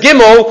 Yud Tes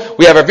Gimel,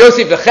 we have Rav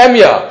Yosef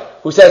Nechemya,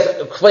 who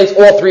explains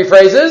all 3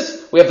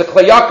 phrases. We have the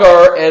Klei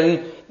Akar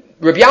and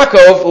Rabbi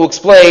Yaakov, who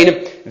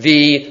explain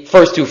the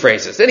first 2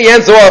 phrases. Then he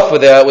ends off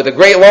with a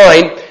great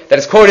line that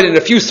is quoted in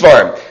a few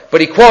svarim.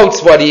 But he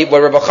quotes what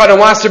Rabbi Chanan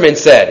Wasserman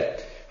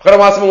said. Chanan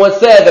Wasserman once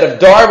said that if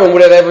Darwin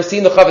would have ever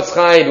seen the Chavetz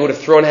Chaim, he would have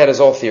thrown out his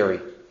whole theory.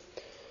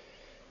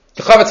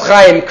 The Chavetz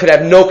Chaim could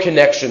have no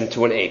connection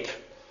to an ape.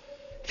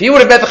 If he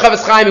would have met the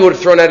Chavetz Chaim, he would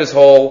have thrown out his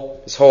whole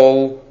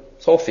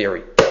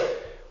theory.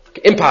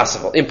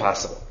 Impossible.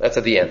 That's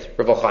at the end.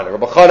 Rabbi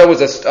Chana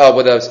was a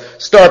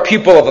star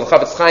pupil of the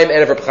Chavetz Chaim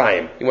and of Rabbi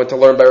Chaim. He went to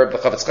learn by Rabbi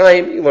Chavetz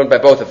Chaim. He learned by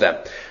both of them.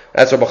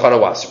 That's Rabbi Chana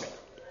Wasserman.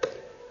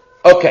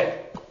 Okay.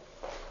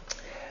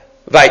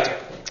 Weiter.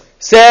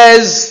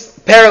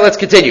 Says, let's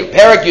continue.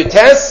 Parak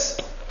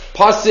Yutes,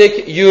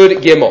 Pasik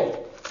Yud Gimel.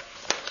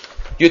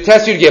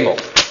 Yutes Yud Gimel.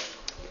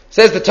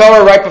 Says the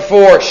Torah right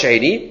before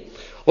Sheni.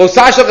 Lo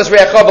sashav es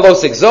re'achav v'lo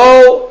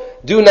sigzol.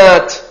 Do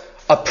not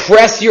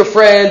oppress your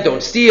friend.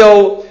 Don't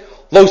steal.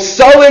 Lo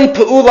salin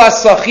pe'ula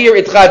sachir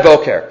itchad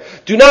boker.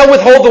 Do not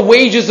withhold the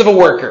wages of a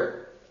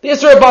worker. The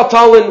Yisra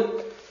Baltalin.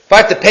 If I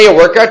have to pay a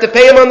worker, I have to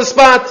pay him on the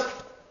spot.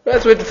 That's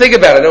what we have to think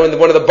about. I know in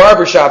one of the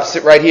barber shops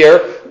right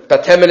here,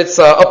 about 10 minutes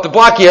up the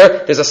block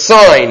here, there's a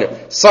sign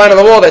on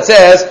the wall that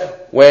says,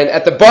 when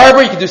at the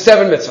barber you can do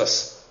 7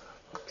 mitzvahs.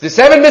 Do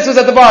 7 mitzvahs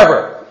at the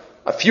barber.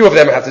 A few of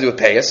them have to do with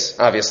payas,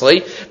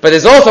 obviously, but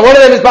there's also one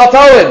of them is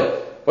Baltalin.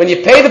 When you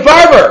pay the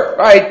barber,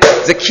 right,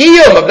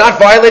 Zakiyum of not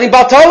violating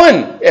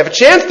Baltalin. You have a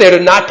chance there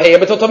to not pay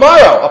him until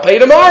tomorrow. I'll pay you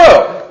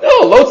tomorrow.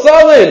 No, Lo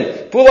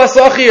Tzalin, Pula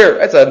Sachir.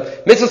 That's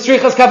a mitzvah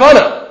strichas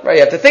kavana. Right,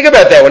 you have to think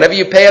about that whenever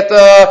you pay at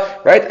the,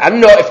 right? I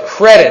don't know if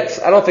credits,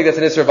 I don't think that's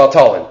an issue of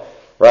Baltalin,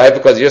 right?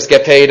 Because you just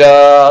get paid,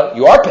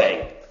 you are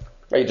paying.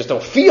 Right, you just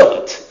don't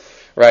feel it.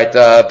 Right,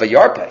 but you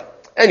are paying.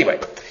 Anyway,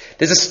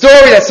 there's a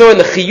story that's so in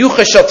the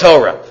Chiyucha Shel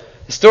Torah.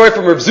 A story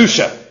from Reb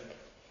Zusha.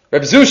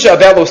 Reb Zusha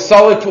about Lo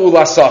Salin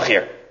Pula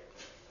Sachir.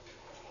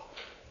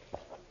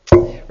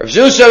 Reb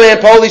Zusha, man,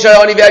 Polish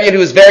who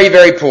was very,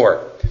 very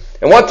poor.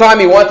 And one time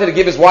he wanted to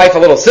give his wife a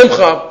little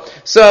simcha,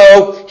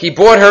 so he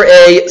bought her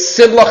a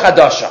simla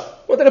chadasha.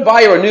 Wanted to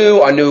buy her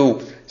a new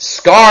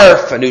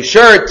scarf, a new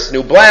shirt,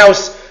 new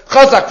blouse.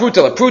 Chazak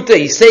pruta la pruta.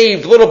 He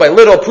saved little by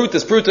little,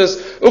 prutas.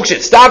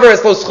 Ukshit staver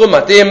es lo schum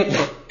matim.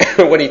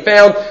 When he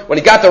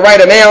got the right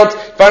amount,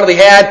 finally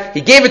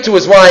he gave it to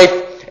his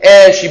wife,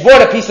 and she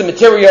bought a piece of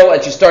material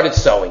and she started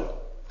sewing.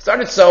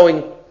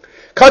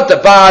 Cut the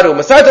bad,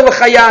 I'm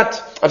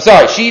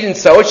sorry, she didn't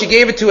sew it, she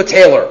gave it to a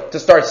tailor to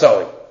start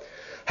sewing.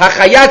 This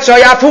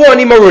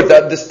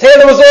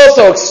tailor was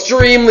also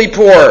extremely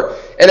poor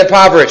and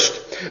impoverished.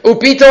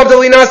 And he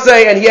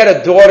had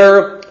a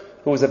daughter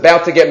who was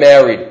about to get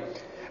married.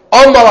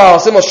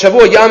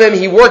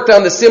 He worked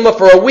on the simla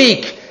for a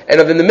week, and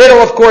in the middle,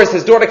 of course,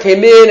 his daughter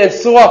came in and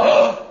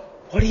saw,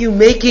 what are you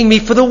making me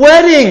for the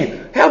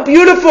wedding? How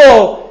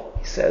beautiful!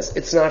 He says,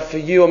 it's not for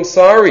you, I'm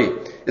sorry.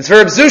 It's for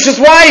Reb Zusha's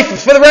wife,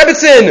 it's for the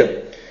Rebbetzin.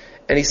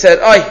 And he said,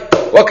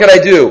 what can I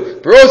do?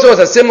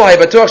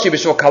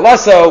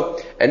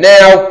 And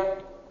now,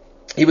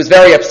 he was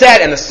very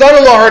upset, and the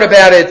son-in-law heard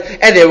about it,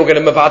 and they were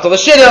going to mevatel the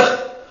shidduch.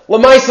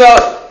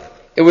 Lamaisa,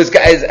 it was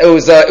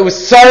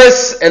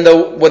Saris, and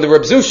when the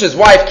Reb Zusha's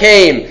wife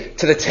came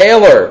to the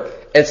tailor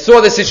and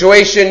saw the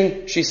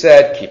situation, she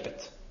said, keep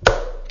it.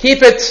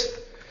 Keep it.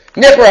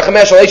 She came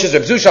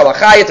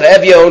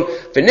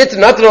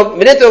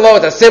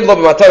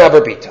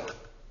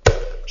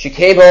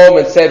home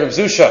and said, Reb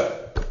Zusha,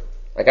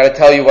 I got to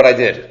tell you what I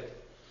did.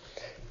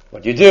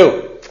 What'd you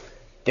do?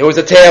 There was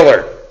a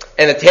tailor,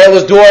 and the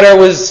tailor's daughter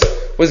was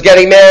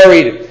getting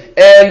married,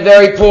 and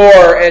very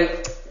poor, and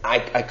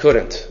I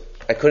couldn't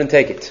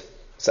take it.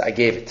 So I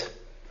gave it.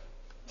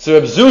 So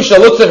Reb Zusha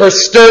looks at her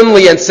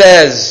sternly and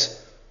says,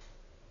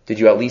 did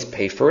you at least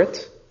pay for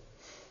it?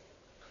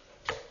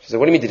 She said,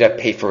 what do you mean did I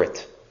pay for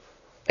it?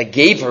 I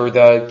gave her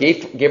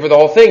the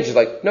whole thing. She's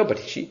like, no, but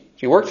she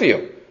worked for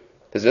you.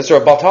 There's this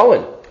or a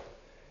Baltalin.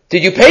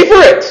 Did you pay for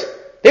it?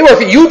 They worked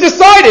for you. You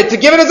decided to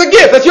give it as a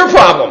gift. That's your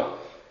problem.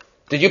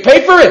 Did you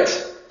pay for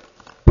it?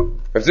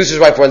 Reb Zusha's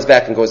wife runs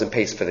back and goes and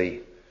pays for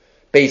the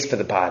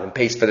pot and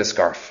pays for the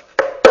scarf.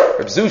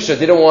 Reb Zusha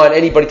didn't want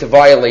anybody to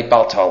violate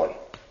Baltalin.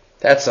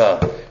 That's a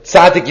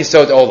tzaddik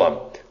yisod olam.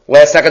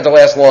 Second to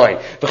last line.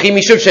 V'chi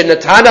mishum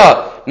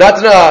she'natana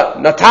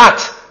natat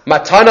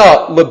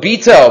matana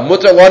labita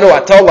mutar lanu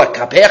atol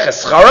lakapech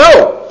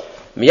escharo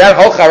miyad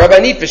holcha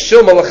rabbanit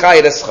v'shul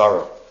malachayit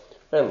escharo.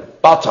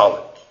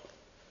 Baltalin.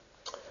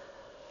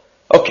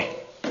 Okay.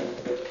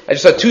 I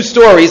just saw 2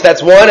 stories.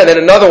 That's one, and then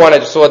another one. I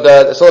just saw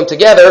them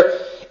together.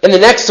 In the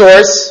next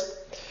source,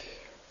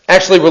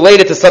 actually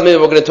related to something that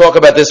we're going to talk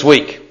about this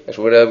week.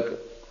 The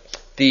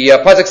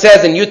pasuk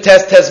says in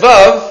Yutes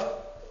Tezvav.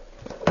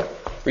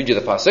 Read you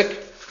the pasuk.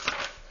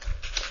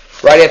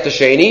 Right after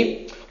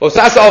Sheni.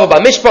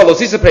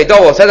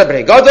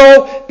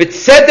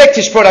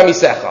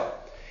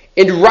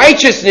 In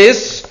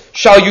righteousness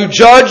shall you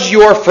judge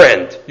your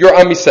friend, your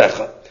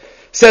amisecha.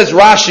 Says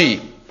Rashi,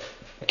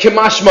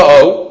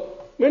 Kimashma'o.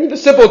 Meaning the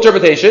simple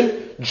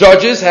interpretation,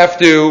 judges have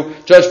to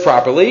judge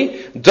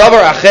properly.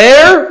 Davar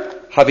acher,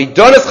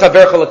 havidonis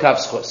chavercha lekav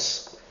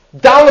schus.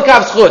 Dal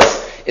lekav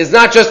schus is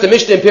not just a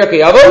Mishnah in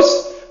Pirkei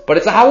Avos, but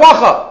it's a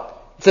halacha.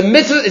 It's a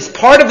mitzvah. It's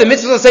part of the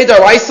mitzvah say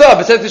daraisa of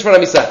B'tzedek Tishpot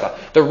HaMisecha.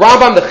 The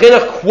Rambam, the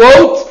Chinuch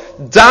quote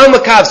dal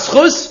lekav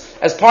schus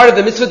as part of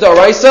the mitzvah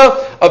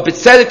daraisa of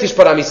B'tzedek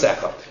Tishpot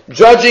HaMisecha.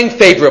 Judging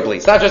favorably.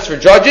 It's not just for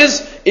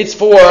judges; it's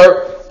for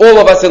all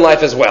of us in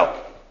life as well.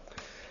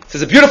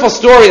 There's a beautiful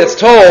story that's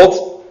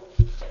told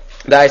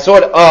that I saw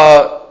it,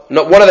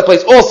 not one other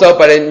place also,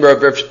 but in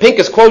Rav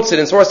Pincus quotes it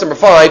in source number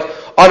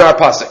 5 on our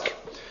pasuk.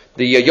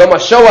 The Yom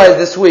HaShoah is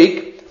this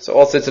week, so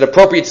also it's an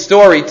appropriate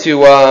story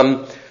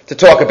to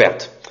talk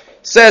about. It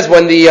says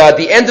when the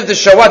end of the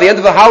Shoah, the end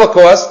of the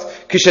Holocaust,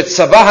 they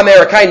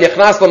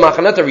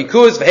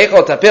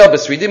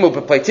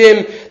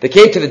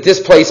came to the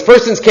displaced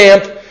persons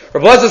camp.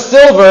 Rav Lezer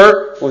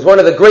Silver, who was one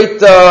of the great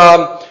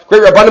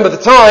Rabbanim of the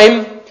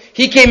time,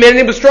 he came in and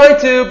he was trying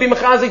to be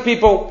mechazik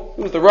people.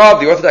 He was the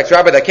Rav, the Orthodox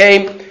rabbi that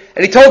came,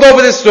 and he told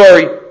over this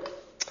story.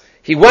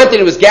 He went and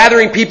he was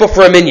gathering people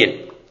for a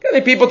minyan.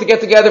 Gathering people to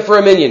get together for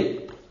a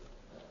minyan.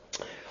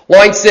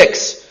 Line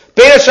 6.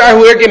 There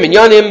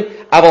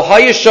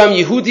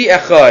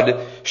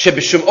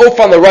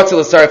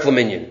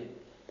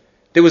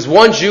was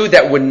one Jew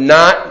that would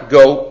not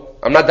go,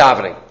 I'm not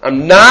davening. I've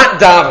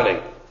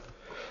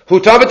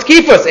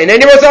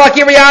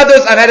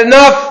had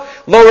enough.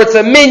 He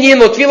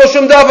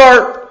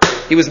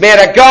was mad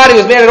at God, he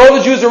was mad at all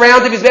the Jews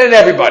around him, he was mad at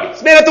everybody.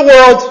 He's mad at the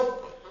world.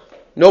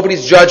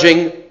 Nobody's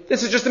judging.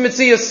 This is just a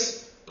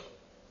mitzias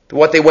to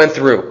what they went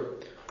through.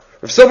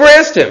 Rav Silver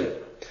asked him,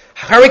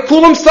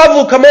 everybody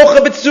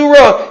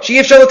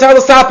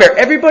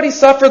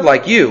suffered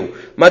like you.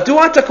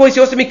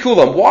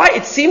 Why?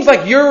 It seems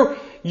like you're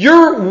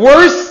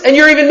worse and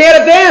you're even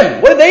mad at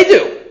them. What did they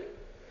do?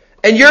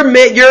 And you're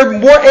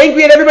more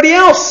angry at everybody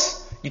else.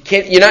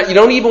 You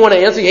don't even want to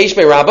answer Yesh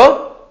Me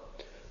Rabbah.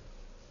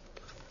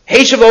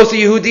 Heishavosa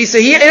Yehudi, so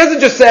he doesn't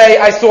just say,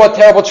 I saw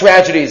terrible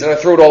tragedies and I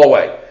threw it all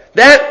away.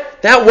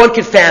 That one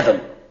can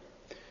fathom.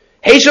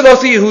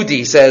 Heishavosa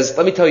Yehudi says,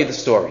 let me tell you the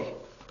story.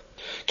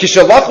 There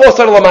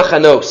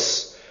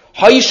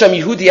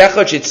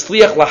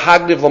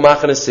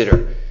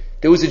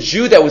was a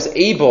Jew that was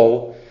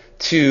able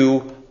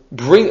to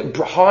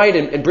hide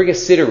and bring a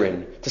siddur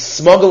in, to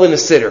smuggle in a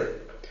siddur.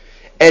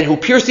 And who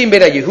piercing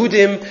beit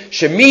Yehudim,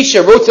 shemi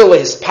sherotza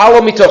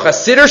lehispalo mitoch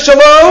hasiddur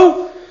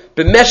shalo,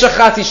 b'meshach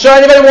chatzi shah.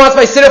 Anybody wants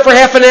my siddur for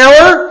half an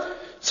hour?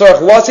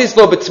 Tzarech lasis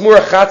lo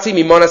b'tzmura chatzi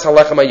mimanas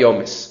halechem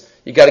hayomis.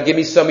 You got to give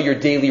me some of your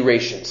daily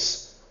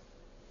rations.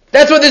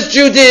 That's what this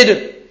Jew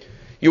did.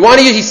 You want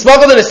to use? He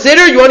smuggled in a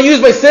siddur. You want to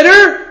use my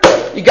siddur?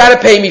 You got to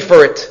pay me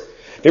for it.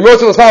 You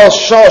want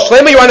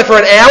it for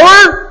an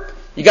hour?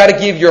 You got to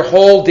give your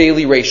whole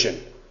daily ration.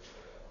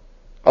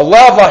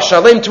 Allah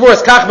v'shalem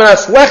tmuras kach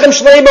manas lechem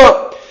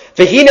shlema.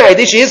 He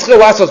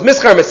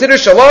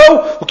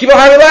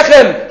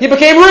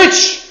became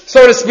rich,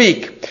 so to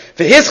speak.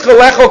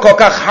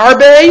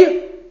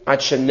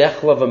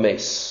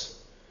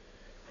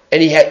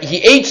 And he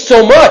ate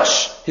so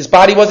much, his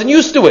body wasn't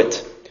used to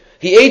it.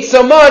 He ate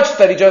so much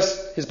that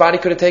his body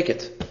couldn't take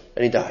it.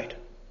 And he died.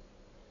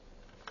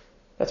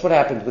 That's what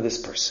happened with this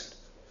person.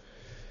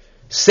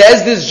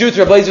 Says this Jew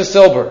to Rav Lezer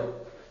Silver,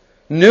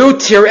 Nu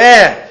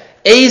tireh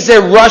eze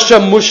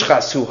rasha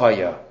mushchas hu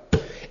haya.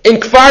 In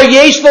kfar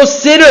yesh lo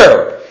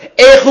siddur,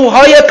 echu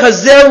haya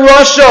kazer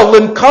rasha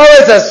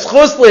limkares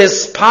aschus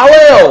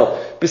lehispalel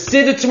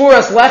b'siddur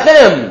tmuras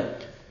lechem.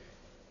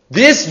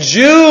 This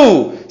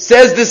Jew,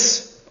 says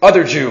this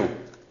other Jew,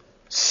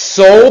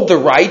 sold the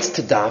rights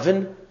to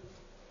daven?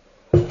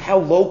 How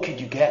low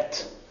could you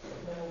get?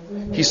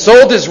 He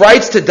sold his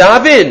rights to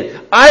daven.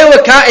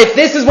 If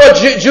this is what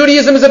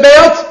Judaism is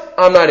about,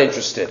 I'm not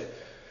interested.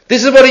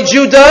 This is what a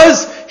Jew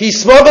does. He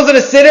smuggles in a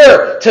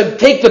siddur to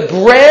take the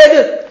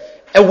bread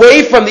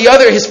away from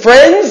his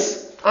friends.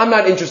 I'm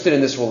not interested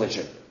in this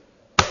religion.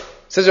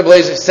 This is what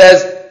he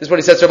says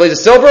to Rav Lezer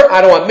Silver. I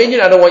don't want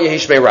minyan. I don't want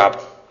Yesh Me Rabbah.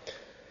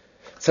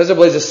 Says Rav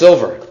Lezer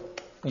Silver,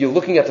 you're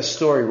looking at the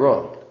story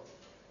wrong.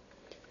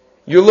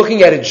 You're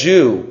looking at a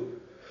Jew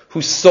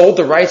who sold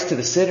the rights to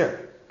the siddur.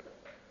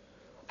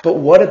 But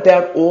what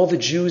about all the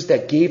Jews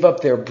that gave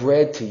up their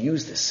bread to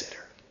use the siddur?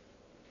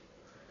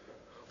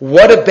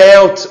 What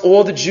about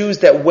all the Jews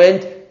that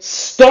went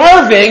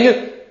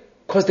starving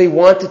because they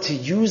wanted to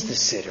use the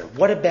siddur?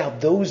 What about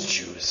those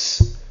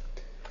Jews?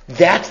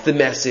 That's the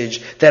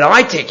message that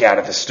I take out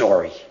of the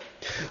story.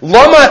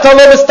 How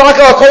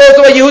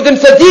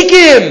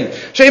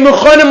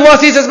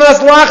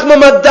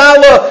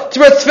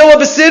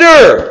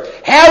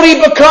did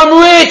he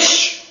become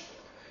rich?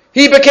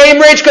 He became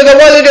rich because it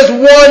wasn't just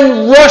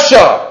one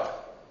Russia.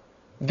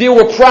 There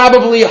were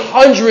probably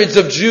hundreds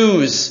of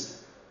Jews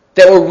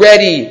that were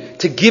ready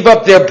to give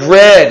up their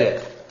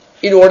bread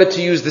in order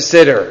to use the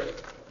siddur.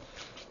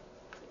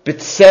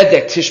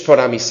 B'tzedek tishpor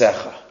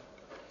amisecha.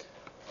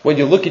 When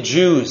you look at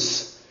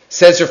Jews,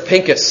 says Rav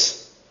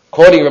Pincus,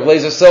 quoting Rav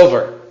Lezer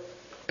Silver,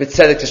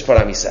 b'tzedek tishpor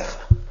amisecha.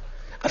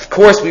 Of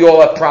course we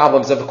all have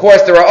problems. Of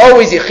course there are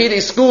always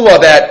yechidei skula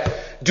that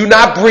do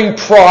not bring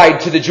pride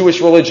to the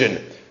Jewish religion.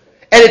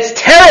 And it's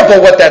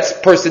terrible what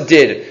that person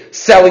did,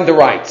 selling the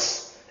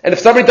rights. And if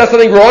somebody does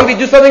something wrong, they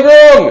do something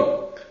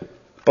wrong.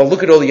 But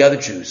look at all the other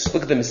Jews.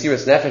 Look at the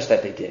Mesiras Nefesh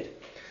that they did.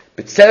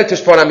 B'tzedek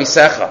tishpor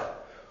amisecha.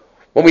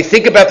 When we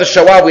think about the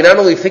Shoah, we not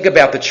only think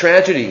about the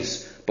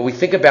tragedies, but we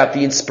think about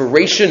the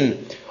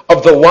inspiration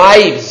of the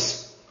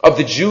lives of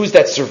the Jews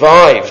that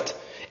survived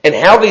and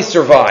how they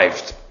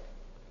survived.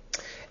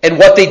 and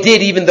what they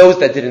did, even those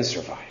that didn't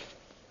survive.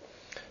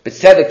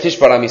 B'tzedek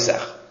tishbar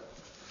amisech.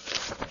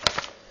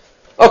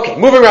 Okay,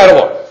 moving right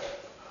along.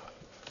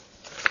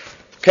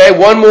 Okay,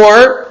 one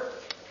more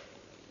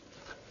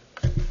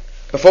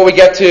before we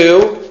get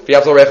to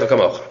V'yavzol Recha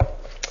Kamocha.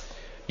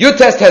 Yud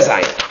Tes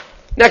Tezayin.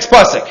 Next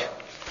pasuk.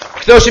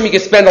 Kedoshim, you can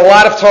spend a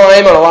lot of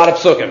time on a lot of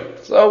psukim.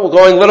 So we're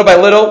going little by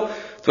little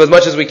to as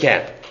much as we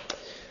can.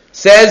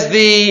 Says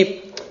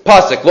the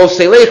pasuk, Lo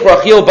Selech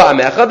Rachil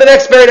Ba'amecha. The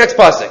very next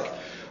pasuk.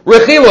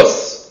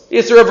 Rechilus.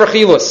 Yisur of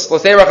Rechilus.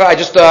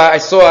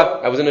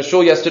 I was in a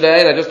shul yesterday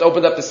and I just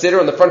opened up the siddur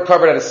on the front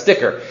cover and had a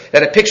sticker. It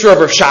had a picture of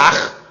Rav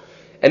Shach.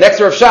 And next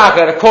to Rav Shach, I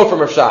had a quote from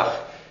Rav Shach.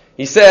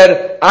 He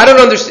said, I don't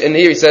understand, and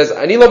here he says,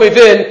 Ani lo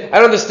mevin, I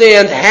don't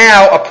understand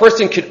how a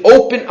person could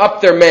open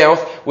up their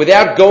mouth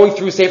without going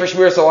through Sefer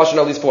Shmiras Halashon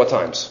at least 4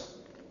 times.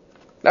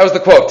 That was the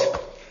quote.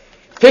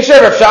 Picture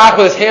of Rav Shach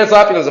with his hands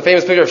up. There's a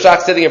famous picture of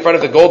Shach sitting in front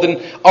of the golden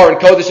Aron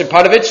Kodesh in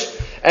Panovich.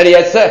 And he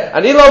had said,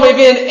 Ani lo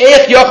mevin,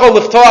 eich yochol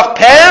liftoach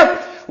peh,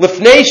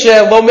 lifnei she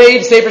lo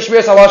meid Sefer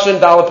Shmiras Halashon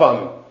dal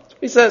pamim.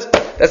 He says,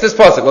 that's this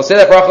pasuk. Lo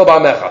selech rachel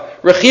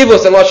ba'amecha.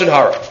 Rechivus and Lashon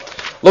hara.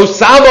 Lo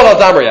samar al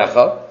dam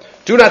recha.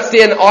 Do not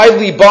stand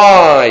idly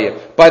by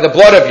the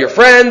blood of your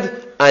friend.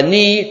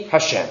 Ani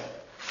Hashem.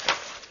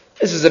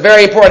 This is a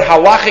very important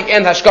halachic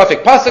and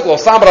hashkafic pasuk. Lo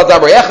samar al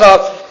dam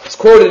recha. It's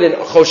quoted in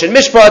Choshen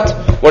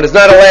Mishpat. One is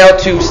not allowed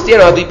to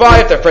stand idly by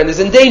if their friend is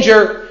in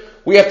danger.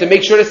 We have to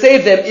make sure to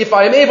save them if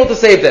I am able to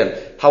save them.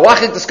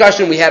 Halachic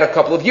discussion we had a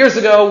couple of years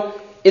ago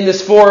in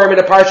this forum in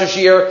a Parsha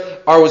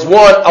Shir. Was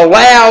one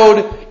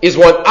allowed? Is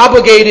one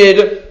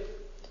obligated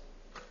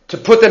to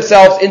put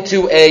themselves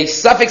into a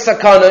suffix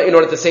sakana in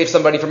order to save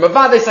somebody from a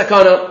vade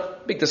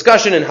sakana? Big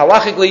discussion and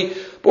halachically,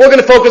 but we're going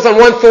to focus on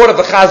one thought of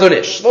the Chazon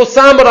Ish. Lo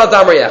samar al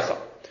dam recha.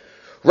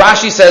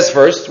 Rashi says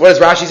first. What does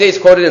Rashi say? It's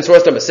quoted in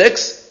source number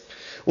 6.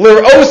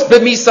 L'ros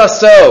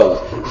b'misaso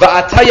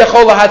va'ata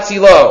yachol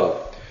lahatzilo.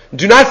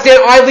 Do not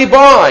stand idly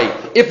by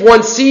if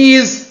one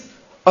sees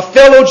a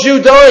fellow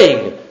Jew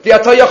dying.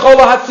 V'ata yachol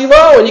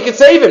lahatzilo, and you can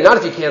save him. Not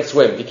if you can't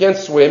swim. If you can't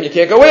swim, you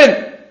can't go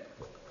in.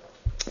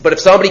 But if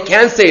somebody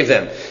can save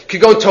them, you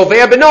could go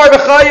Tovei Benar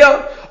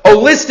V'chaya, or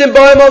list him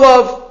by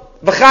Malav.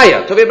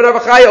 V'chaya. Tovei Benar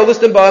V'chaya, or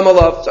list him by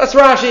Malav. So that's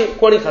Rashi,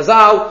 quoting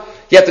Chazal.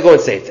 You have to go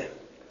and save them.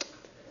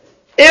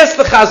 Ask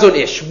the Chazon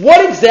Ish,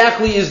 what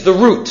exactly is the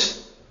root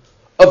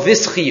of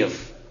this chiyuv,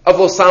 of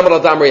Lo Samar al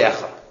dam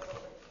recha?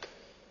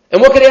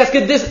 And what could ask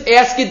it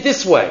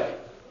this way?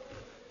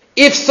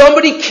 If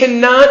somebody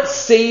cannot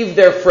save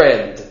their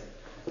friend,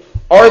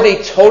 are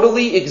they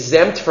totally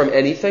exempt from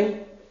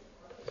anything?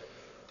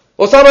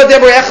 Lo samar al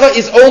dam recha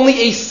is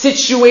only a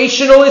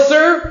situational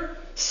isser.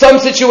 Some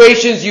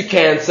situations you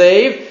can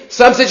save,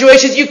 some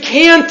situations you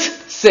can't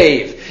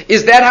save.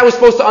 Is that how we're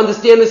supposed to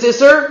understand this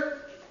isser?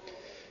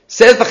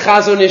 Says the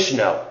Chazon Ish,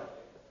 no.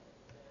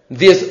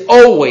 There's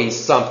always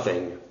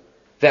something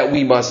that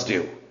we must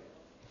do.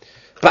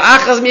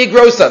 Ba'achaz mi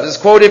igrosa. This is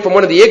quoted from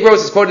one of the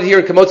igros. It's quoted here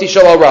in Kamotzi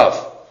Shalal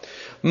Rav.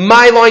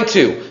 My line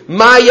 2.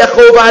 Ma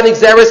yachova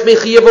nigzeres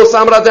mechiyav lo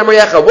samar al dam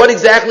recha. What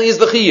exactly is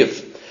the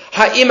chiyuv?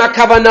 Ha'im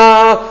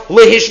hakavana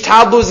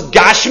lehishtabuz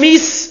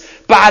gashmis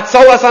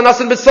ba'atzalas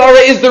anasin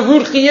b'tzara. Is the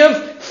root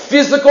chiyuv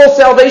physical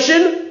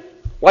salvation?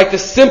 Like the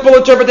simple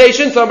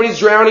interpretation, somebody's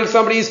drowning,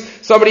 somebody's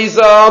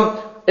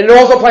and it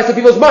also applies to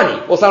people's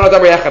money. If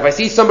I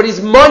see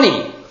somebody's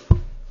money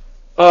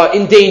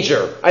in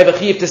danger, I have a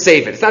chiyuv to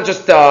save it. It's not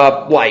just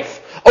life.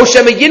 Or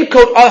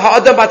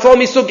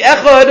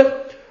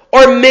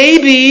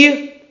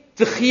maybe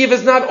the chiyuv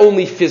is not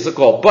only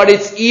physical, but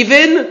it's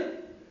even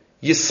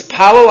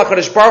yispalel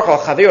HaKadosh Baruch Hu al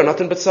chaver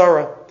noten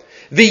b'tzara.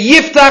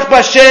 V'yiftach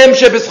b'Hashem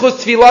shebeschus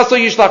tfilaso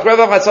yishlach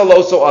revav hatzal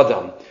oso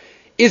adam.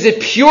 Is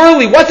it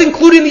purely, what's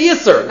including the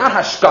yisr? Not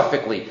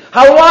hashkafically.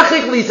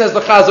 Halachically, says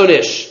the Chazon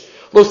Ish.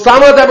 Lo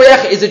samar al dam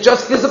recha, is it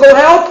just physical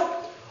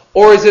help?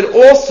 Or is it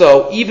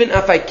also, even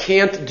if I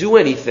can't do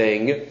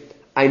anything,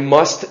 I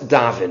must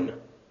daven?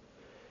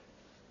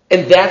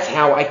 And that's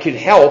how I could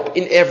help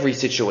in every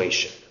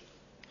situation.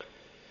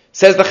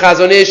 Says the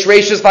Chazon Ish,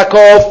 Reishis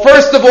Lakol,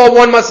 first of all,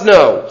 one must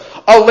know,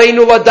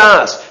 Aleinu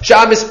ladas,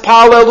 Sha'amis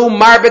palelu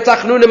mar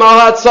betachnunim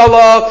al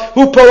hatzala,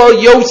 hu polol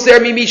yoser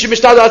mimisha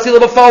mishtad hatzila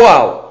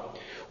b'foal.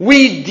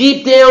 We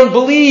deep down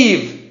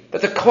believe that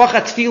the koach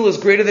hatfil is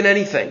greater than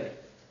anything.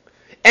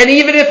 And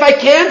even if I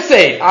can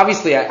save,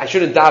 obviously I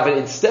shouldn't daven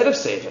instead of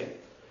saving.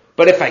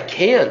 But if I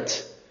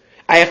can't,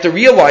 I have to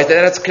realize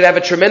that that could have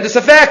a tremendous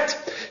effect.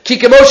 He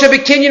quotes an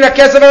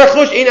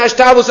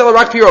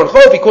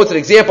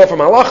example from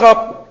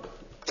Halacha.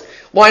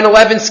 Line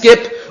 11,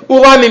 skip.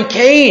 Somebody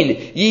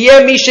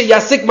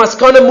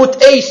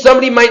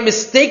might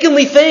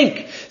mistakenly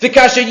think, if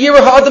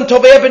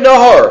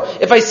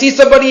I see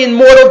somebody in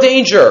mortal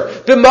danger,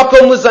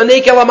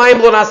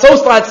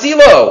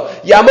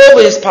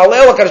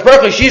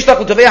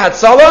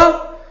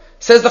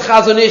 says the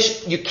Chazon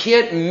Ish, you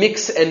can't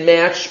mix and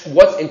match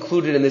what's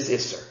included in this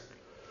isser.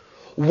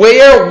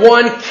 Where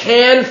one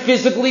can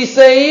physically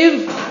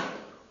save,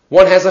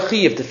 one has a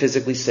chiyuv to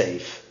physically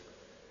save.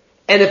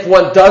 And if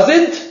one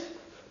doesn't,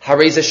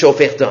 hareza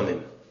shofech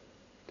damim.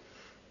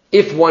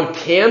 If one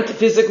can't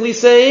physically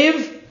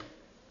save,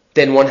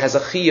 then one has a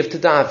chiyuv to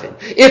daven.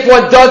 If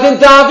one doesn't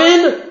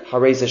daven,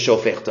 harei zeh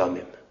shofech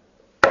damim.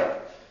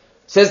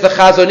 Says the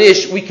Chazon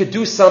Ish, we could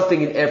do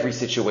something in every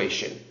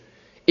situation.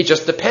 It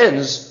just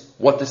depends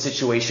what the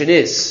situation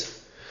is.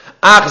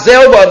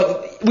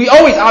 We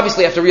always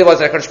obviously have to realize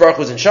that HaKadosh Baruch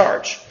Hu is in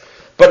charge.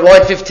 But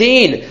line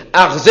 15,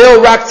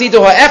 Achzeu rak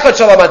tzidu ha'echad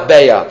shel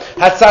hamatbeya,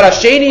 hatzar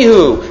hasheni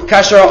hu,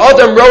 kasher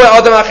ha'adam roeh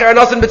adam acher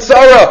anasan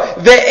b'tzara,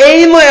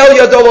 ve'ein le'el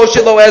yado lo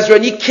shelo Ezra,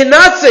 and you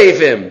cannot save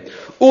him.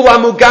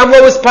 Ulamu gam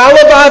lo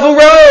ispala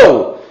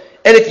b'avuro.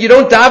 And if you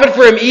don't daven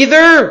for him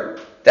either,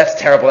 that's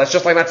terrible. That's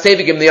just like not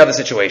saving him in the other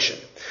situation.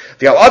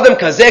 V'al adam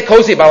kazeh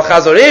kosi b'al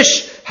Chazon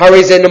Ish,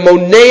 harei zeh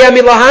nemonea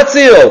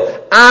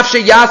milahatzil, af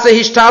sheyaseh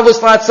hishtavus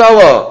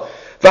la'atzala.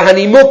 One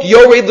has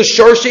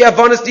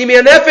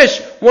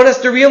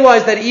to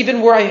realize that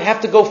even where I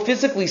have to go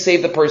physically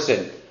save the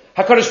person,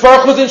 HaKadosh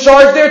Baruch Hu is in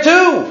charge there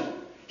too.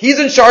 He's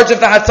in charge of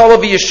the Hatzalah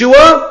of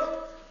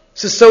Yeshua.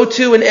 So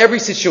too in every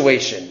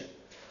situation.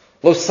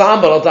 Lo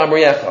sambal al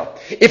damriyecha.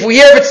 If we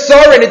hear of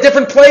Tzara in a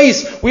different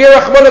place, we hear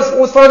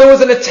there was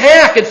an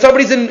attack and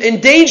somebody's in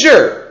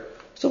danger.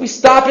 So we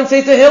stop and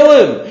say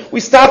Tehillim. We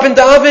stop and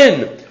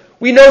daven.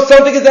 We know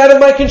something is out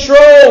of my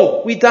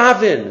control. We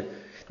daven.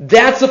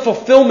 That's a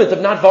fulfillment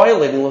of not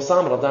violating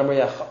L'Sam al Dam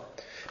Reyecha.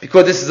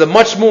 Because this is a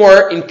much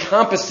more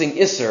encompassing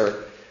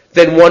Isser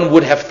than one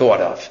would have thought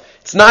of.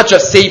 It's not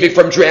just saving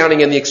from drowning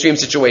in the extreme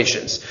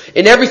situations.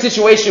 In every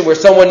situation where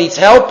someone needs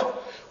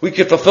help, we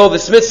could fulfill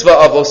this mitzvah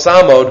of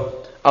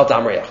L'Samod al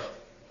Dam Reyecha.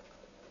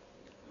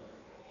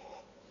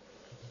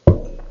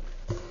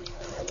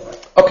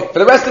 Okay, for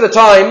the rest of the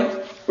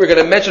time, we're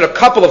going to mention a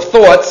couple of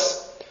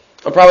thoughts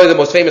on probably the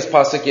most famous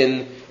pasuk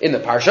in the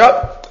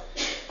Parsha.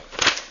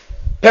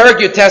 Perek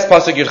Yud Tes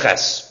Pasuk Yud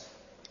Ches.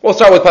 We'll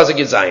start with Pasuk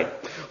Yud Zayin.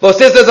 Lo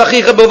sisters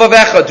achicha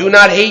b'levavecha. Do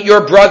not hate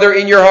your brother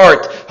in your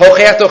heart.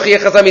 Hocheach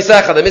tochiach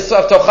hazamisecha. The mitzvah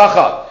of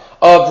tochacha,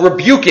 of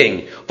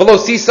rebuking. V'lo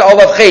sisa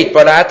olav chet.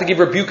 But I have to give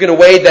rebuke in a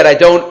way that I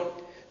don't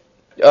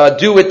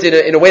do it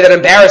in a way that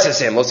embarrasses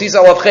him. Lo sisa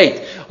olav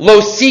chet.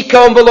 Lo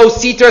sikom v'lo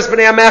sitars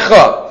b'nei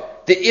amecha.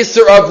 The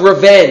isser of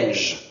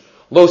revenge.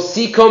 Lo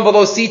sikom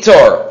v'lo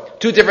sitor.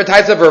 Two different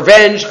types of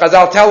revenge.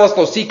 Chazal tell us,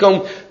 lo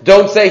sikom,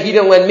 don't say he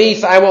didn't lend me,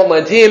 so I won't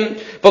lend him.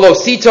 But lo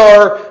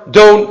sitar,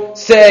 don't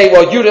say,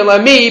 well, you didn't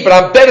lend me, but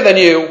I'm better than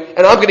you,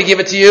 and I'm going to give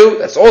it to you.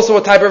 That's also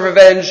a type of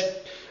revenge.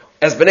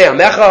 As b'nei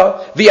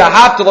amecha,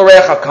 v'ahavta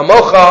l'recha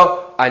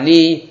kamocha,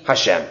 ani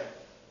Hashem.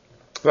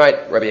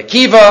 Right? Rabbi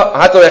Akiva,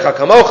 ahavta l'recha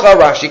kamocha,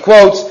 Rashi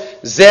quotes,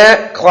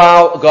 ze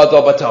klal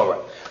gadol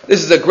b'Torah.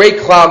 This is a great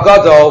klal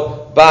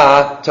gadol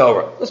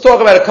b'Torah. Let's talk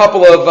about a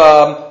couple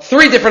of,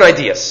 three different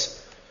ideas.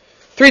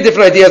 Three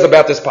different ideas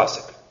about this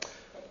pasuk.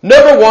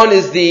 Number one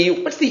is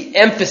what's the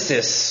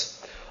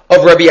emphasis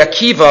of Rabbi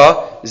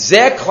Akiva?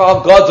 Zeh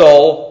klal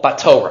gadol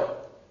b'Torah.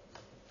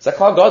 Zeh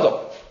klal gadol.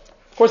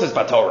 Of course it's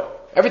b'Torah.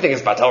 Everything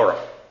is b'Torah.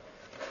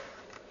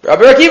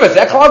 Rabbi Akiva,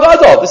 zeh klal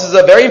gadol. This is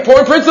a very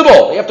important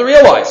principle. You have to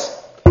realize.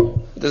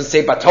 It doesn't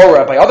say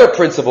b'Torah by other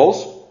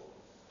principles.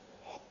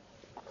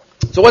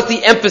 So what's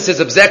the emphasis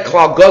of zeh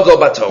klal gadol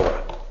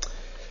b'Torah?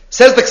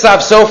 Says the Ksav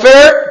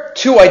Sofer,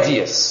 two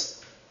ideas.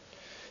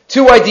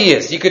 Two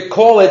ideas. You could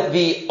call it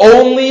the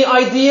only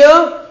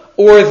idea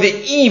or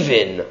the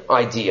even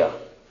idea.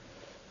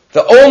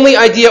 The only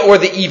idea or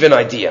the even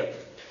idea.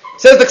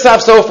 Says the Ksav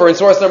Sofer in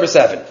source number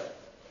 7.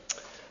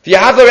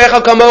 V'yahav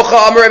l'recha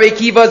kamocha amar Rabbi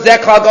Akiva zeh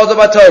klal gadol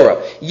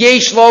b'Torah.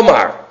 Yesh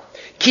lomar.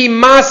 Ki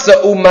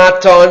masa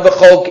umatan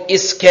v'chol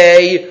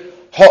iskei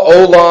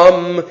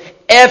ha'olam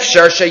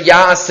efshar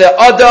sheyaseh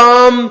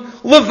adam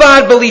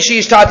levad b'li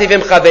she'ishtativ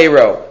im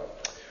chaveiro.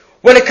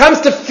 When it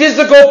comes to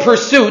physical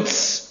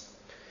pursuits,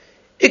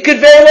 it could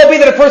very well be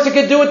that a person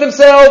could do it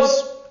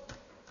themselves.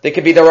 They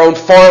could be their own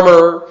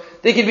farmer.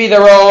 They could be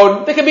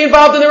involved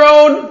in their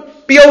own,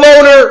 be a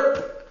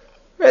loner.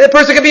 The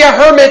person could be a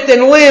hermit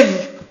and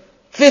live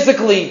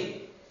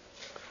physically.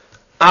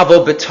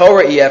 Avo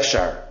b'Torah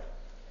efshar.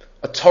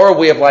 A Torah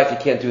way of life, you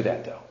can't do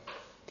that though.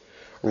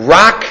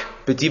 Rak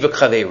b'divak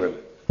chaverim.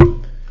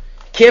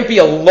 Can't be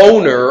a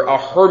loner, a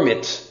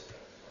hermit,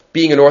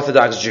 being an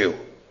Orthodox Jew.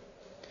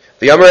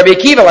 The Amar Rabbi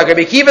Akiva, like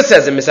Rabbi Akiva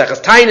says in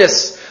Maseches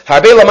Tainis,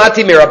 Harbe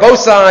lamati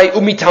mirabosai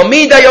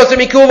umitalmida yoser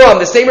mikulam.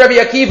 The same Rabbi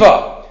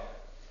Akiva,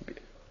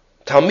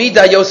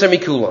 talmida yoser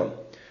mikulam.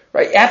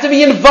 Right? You have to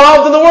be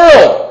involved in the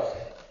world.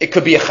 It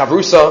could be a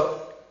chavrusa.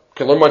 You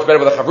can learn much better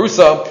with a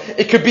chavrusa.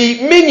 It could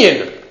be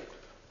minyan.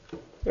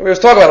 We were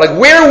talking about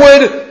where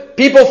would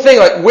people think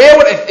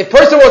if a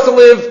person wants to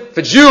live,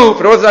 if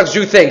an Orthodox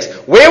Jew thinks,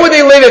 where would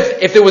they live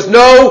if there was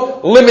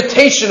no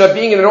limitation of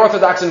being in an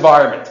Orthodox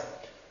environment?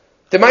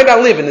 They might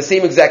not live in the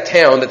same exact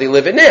town that they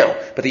live in now.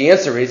 But the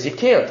answer is you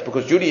can't,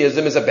 because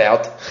Judaism is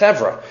about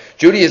chevra.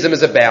 Judaism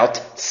is about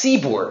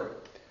tzibur.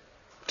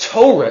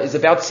 Torah is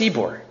about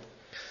tzibur.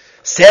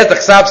 Says the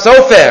Ksav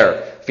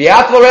Sofer,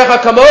 V'yat l'recha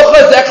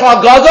kamocha zeh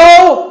klal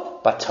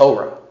gadol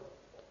b'Torah.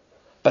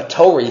 By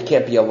Torah, you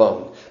can't be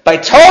alone. By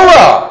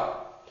Torah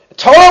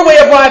Torah way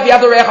of life, you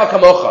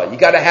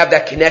got to have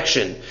that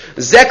connection.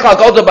 Zekla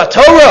Golda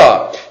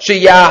Batorah,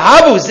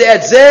 Sheyahavu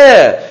Zed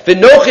Zeh,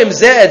 V'nochim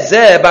Zed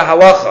Zeh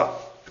Bahalacha.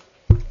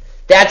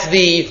 That's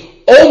the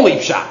only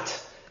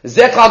pshat.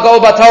 Zekla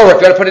Golda Batorah,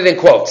 if you want to put it in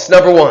quotes,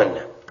 number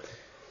one.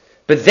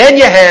 But then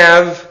you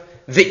have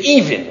the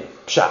even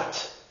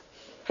pshat.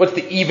 What's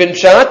the even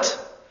pshat?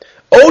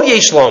 Od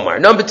Yesh Lomar,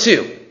 number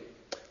 2,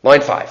 line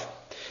 5.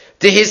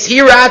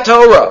 Tehizhira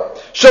Torah,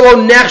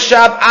 Shalom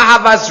Nechshav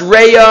Ahavas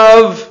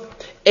Reyav,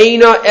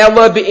 Eina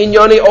Ella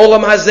Be'inyani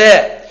Olam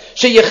Hazeh,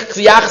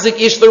 Sheyachzik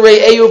Ish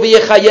L'Re'eyu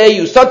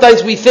V'Yechayeyu.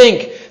 Sometimes we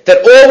think that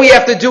all we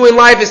have to do in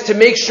life is to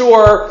make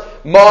sure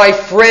my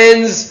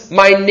friends,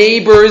 my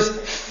neighbors'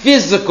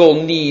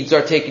 physical needs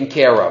are taken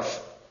care of.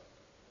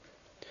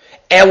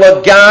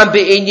 Ela Gam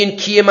Be'inyan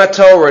Kiyam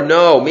HaTorah.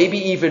 No, maybe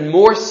even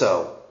more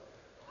so.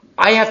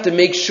 I have to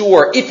make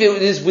sure, if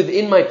it is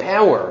within my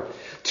power,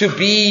 to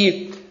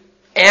be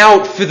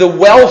out for the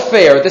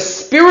welfare, the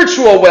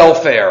spiritual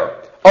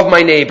welfare of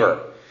my neighbor.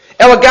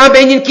 Elagam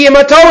be'inyan kiyam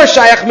haTorah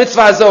shayach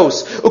mitzvah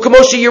azos.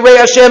 Ukamo sheyirei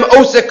Hashem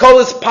oseh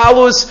kolos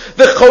palus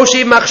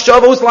v'choshev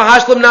machshavos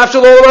lahashlam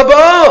nafshel olam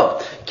haba.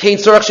 Kein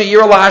tzorach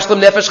sheyira lahashlam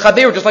nefesh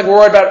chaver. Just like we're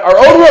worried about our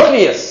own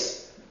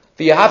ruchnius.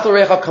 V'yahav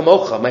l'recha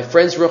kamocha, my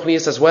friend's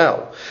ruchnius as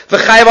well.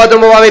 V'chayav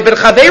adam l'lamei ben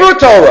chaveru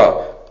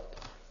Torah.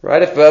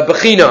 Right, if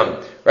b'chinam.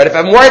 Right, if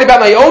I'm worried about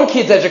my own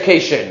kids'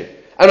 education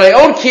and my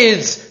own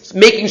kids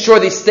making sure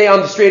they stay on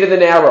the straight and the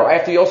narrow, I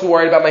have to be also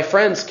worried about my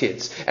friends'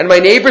 kids and my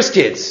neighbors'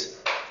 kids.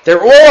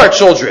 They're all our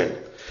children.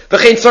 To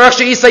make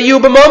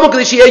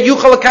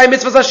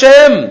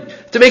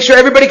sure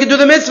everybody can do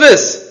the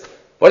mitzvahs.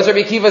 What does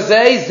Rabbi Akiva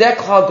say?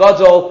 Zekha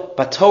gadol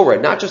b'Torah,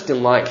 not just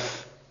in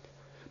life,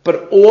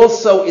 but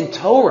also in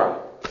Torah.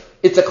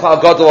 It's a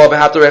klal gadol of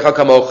ha'torecha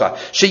kamocha.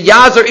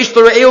 Sheyazar ish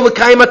l're'eu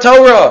l'kayim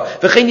ha'Torah,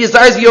 v'chein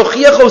yizarz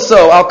v'yochiach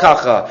oso al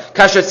kacha,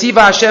 kasher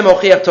tziva Hashem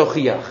ochiach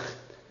tochiach.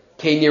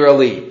 Kein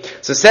yirali.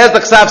 So says the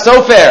Ksav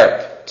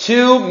Sofer,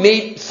 two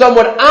made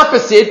somewhat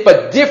opposite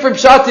but different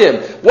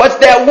pshatim. What's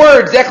that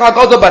word? Zekla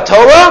gadol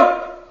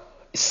b'Torah?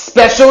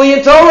 Especially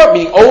in Torah,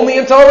 meaning only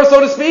in Torah,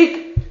 so to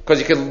speak, because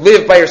you can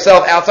live by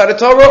yourself outside of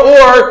Torah,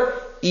 or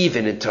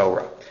even in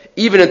Torah.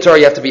 Even in Torah,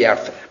 you have to be out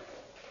for that.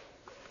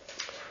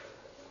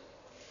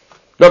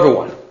 Number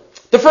 1.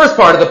 The first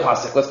part of the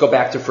pasuk, let's go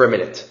back to for a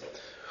minute.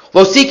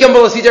 Lo sikam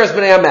v'lo sideres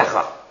b'nei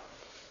amecha.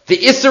 The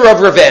Isser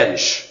of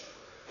revenge.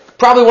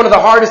 Probably one of the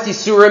hardest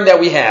Isurim that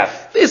we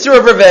have. The Isser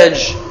of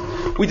revenge.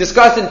 We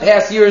discussed in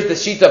past years the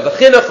Shita of the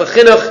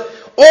Chinuch,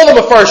 all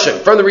the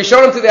Mefarshim, from the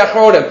Rishonim to the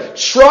Achronim,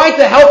 try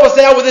to help us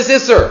out with this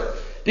Isser,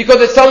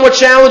 because it's somewhat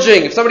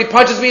challenging. If somebody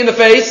punches me in the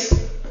face,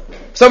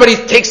 if somebody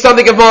takes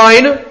something of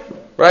mine,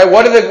 right,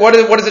 what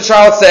does the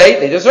child say?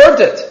 They deserved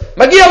it.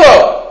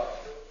 Magielo!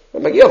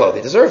 Magielo,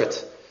 they deserve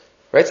it.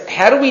 Right? So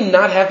how do we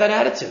not have that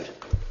attitude?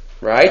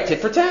 Right? Tit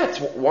for tat.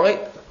 Why?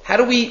 How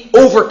do we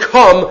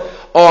overcome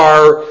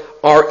our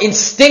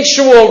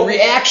instinctual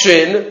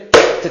reaction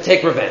to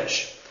take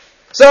revenge?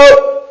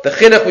 So, the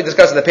chinuch we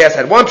discussed in the past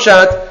had one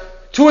pshat.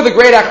 Two of the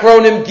great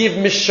achronim give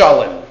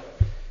mishalim.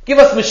 Give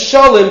us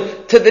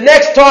mishalim to the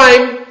next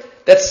time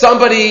that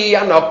somebody,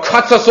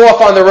 cuts us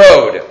off on the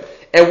road.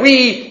 And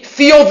we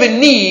feel the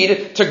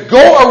need to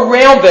go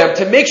around them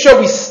to make sure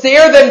we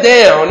stare them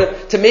down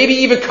to maybe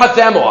even cut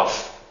them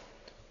off.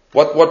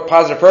 What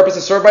positive purpose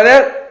is served by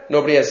that?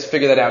 Nobody has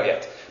figured that out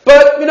yet.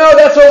 But,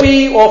 that's what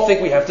we all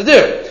think we have to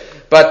do.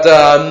 But,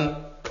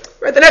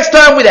 right, the next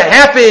time that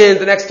happens,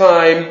 the next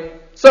time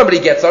somebody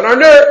gets on our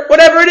nerve,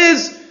 whatever it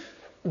is,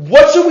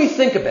 what should we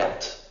think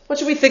about? What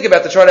should we think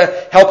about to try to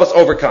help us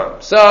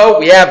overcome? So,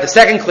 we have the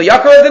second Kli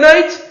Yakar of the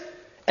night,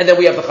 and then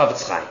we have the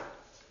Chavetz Chaim.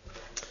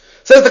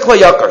 Says the Kli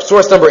Yakar,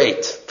 source number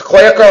 8. The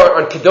Kli Yakar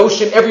on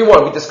Kedoshim,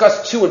 everyone. We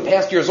discussed 2 in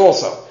past years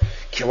also.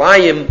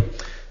 Kilayim.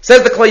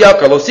 Says the Kli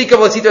Yakar, Lo sikav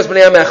lo sitas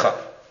b'nei amecha.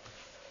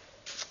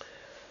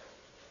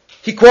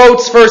 He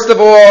quotes, first of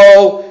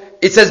all,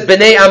 it says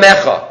b'nei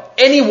amecha.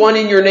 Anyone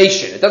in your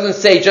nation. It doesn't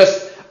say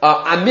just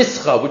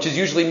amischa, which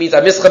usually means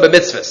amischa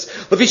b'mitzvahs.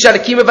 Lefi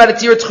shadakim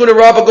v'adatir tchuna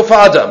rava guf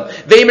adam.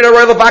 Ve'im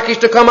aroy levakish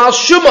to come al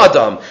shum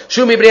adam.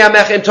 Shumi b'nei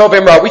amecha im tov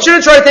im ra. We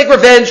shouldn't try to take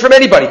revenge from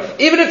anybody.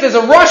 Even if there's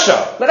a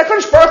Russia, let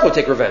HaKadosh Baruch Hu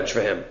take revenge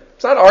for him.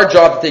 It's not our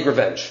job to take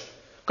revenge.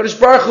 HaKadosh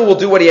Baruch Hu will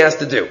do what he has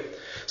to do.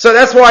 So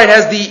that's why it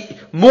has the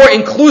more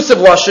inclusive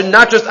lashon,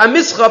 not just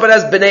amischa, but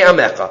as b'nei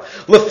amecha.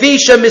 Lefi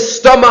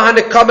shemistama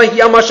hanekama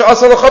hi amasha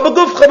asa lecha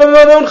b'gufcha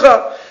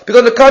b'mamoncha.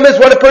 Because the comment is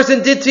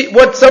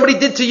what somebody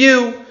did to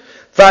you.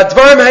 If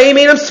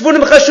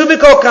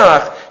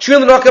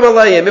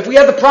we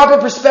had the proper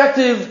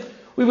perspective,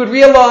 we would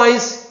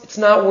realize it's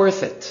not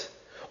worth it.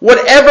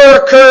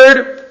 Whatever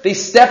occurred, they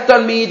stepped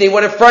on me, they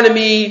went in front of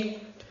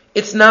me,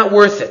 it's not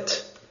worth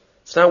it.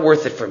 It's not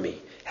worth it for me.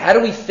 How do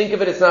we think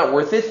of it, it's not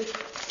worth it?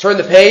 Turn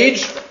the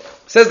page.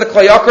 Says the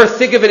Kli Yakar,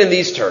 think of it in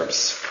these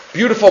terms.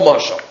 Beautiful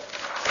mashal.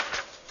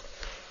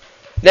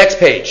 Next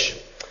page.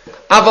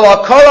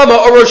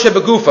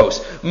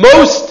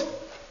 Most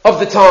of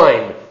the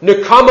time,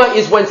 nekama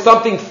is when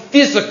something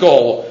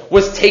physical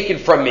was taken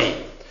from me.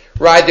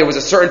 right? There was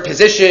a certain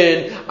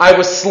position. I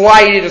was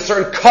slighted, a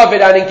certain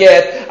covet I didn't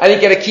get. I didn't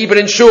get to keep it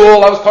in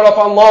shul. I was cut off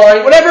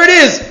online. Whatever it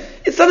is.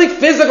 It's something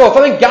physical,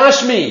 something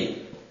gashmi.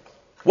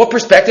 What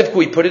perspective can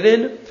we put it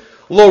in?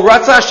 Lo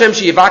ratza Hashem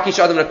sheyivakish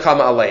adam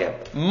nakama aleim.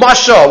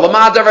 Mashal,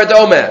 lamad davar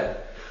domeh.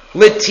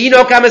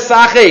 Litino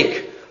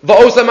kamesachik.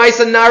 Va'osa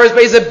maisa naras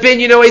be'eza bin,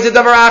 eza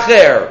davar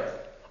acher.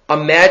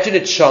 Imagine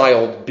a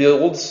child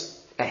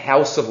builds a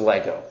house of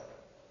Lego.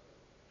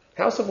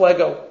 House of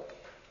Lego.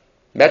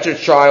 Imagine a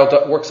child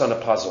that works on a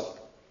puzzle.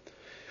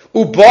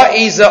 Uba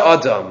eza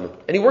adam.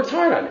 And he worked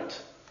hard on it.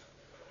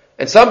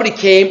 And somebody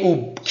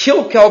came,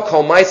 kilkel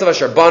kol maisa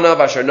v'ashar bana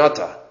v'ashar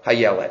nata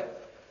hayeled.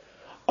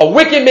 A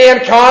wicked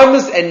man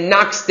comes and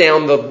knocks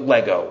down the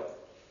Lego.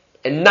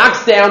 And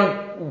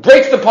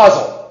breaks the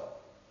puzzle.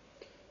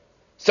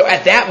 So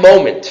at that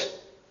moment,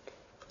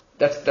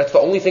 that's the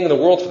only thing in the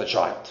world for the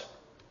child.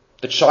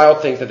 The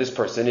child thinks that this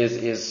person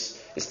is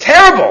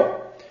terrible.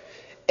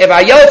 And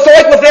the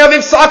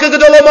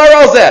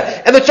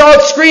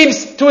child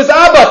screams to his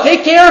Abba,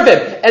 take care of him.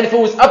 And if it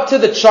was up to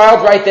the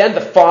child right then,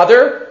 the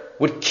father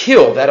would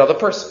kill that other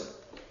person.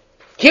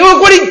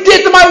 Look what he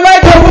did to my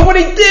Lego! Look what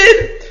he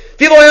did!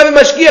 If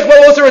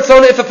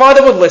the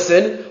father would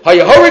listen,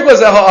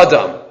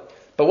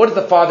 but what does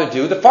the father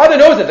do? The father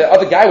knows that the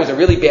other guy was a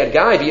really bad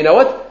guy, but you know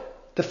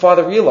what? The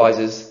father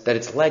realizes that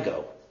it's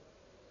Lego.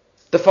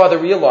 The father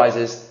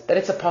realizes that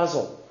it's a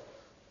puzzle.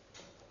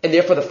 And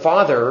therefore the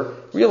father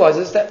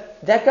realizes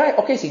that guy,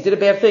 okay, so he did a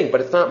bad thing, but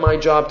it's not my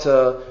job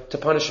to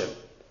punish him.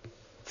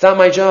 It's not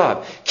my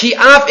job.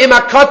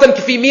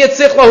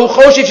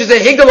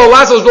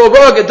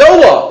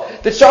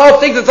 The child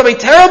thinks that something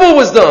terrible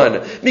was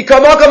done.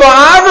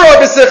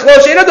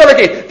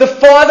 The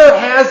father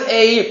has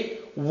a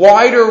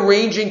wider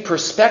ranging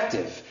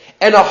perspective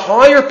and a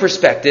higher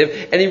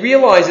perspective, and he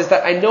realizes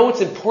that I know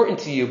it's important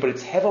to you, but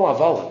it's hevel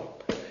avalim.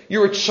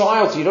 You're a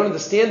child, so you don't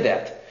understand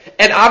that.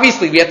 And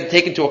obviously we have to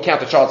take into account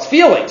the child's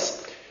feelings.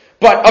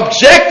 But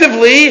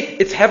objectively,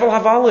 it's hevel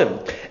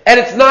havalim. And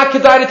it's not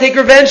kedai to take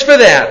revenge for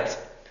that.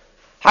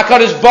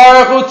 HaKadosh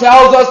Baruch Hu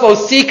tells us, lo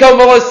sikam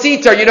v'lo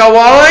sitar. You know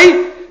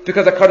why?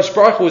 Because HaKadosh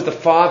Baruch Hu is the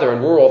father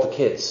and we're all the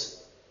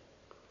kids.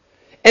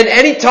 And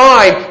any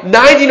time,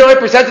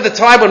 99% of the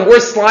time when we're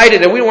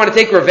slighted and we want to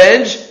take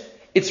revenge,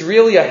 it's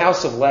really a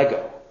house of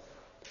Lego.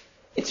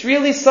 It's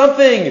really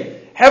something.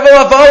 Hevel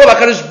havalim.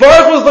 HaKadosh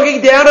Baruch Hu is looking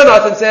down on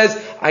us and says,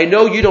 I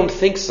know you don't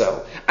think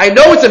so. I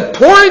know it's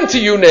important to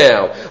you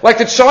now. Like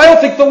the child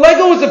thinks the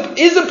Lego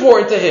is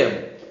important to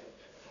him.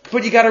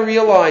 But you got to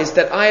realize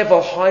that I have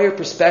a higher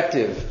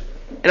perspective.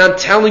 And I'm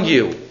telling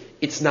you,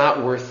 it's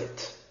not worth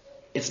it.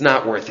 It's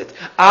not worth it.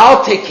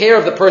 I'll take care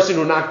of the person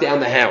who knocked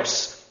down the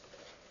house.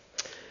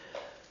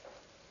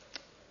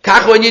 We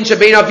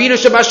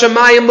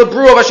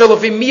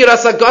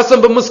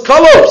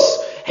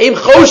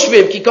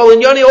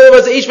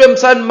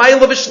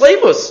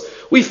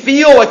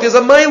feel like there's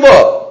a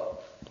maila.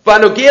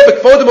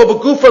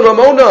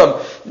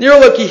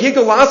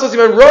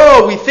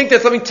 We think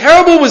that something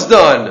terrible was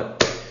done.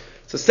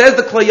 So says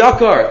the Klei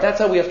Yakar, that's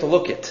how we have to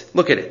look at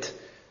it.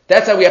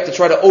 That's how we have to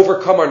try to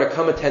overcome our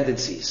Nakama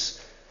tendencies.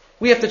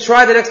 We have to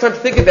try the next time to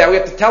think of that. We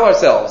have to tell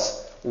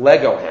ourselves,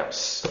 Lego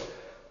house. We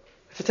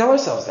have to tell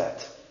ourselves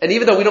that. And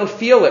even though we don't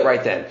feel it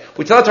right then,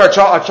 we tell it to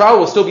our child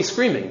will still be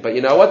screaming. But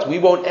you know what? We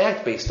won't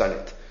act based on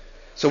it.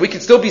 So we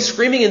can still be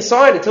screaming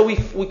inside until we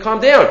calm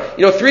down.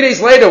 3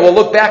 days later, we'll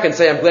look back and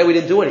say, I'm glad we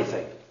didn't do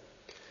anything.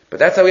 But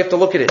that's how we have to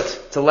look at it.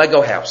 It's a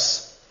Lego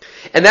house.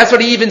 And that's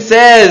what he even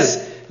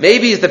says.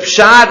 Maybe it's the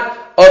pshat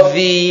of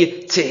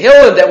the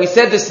Tehillim that we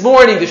said this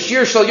morning, the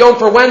Shir Shal Yom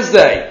for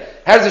Wednesday.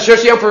 How does the Shir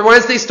Shal Yom for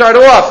Wednesday start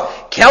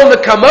off? Kel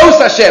nekamos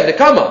Hashem,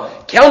 nekama.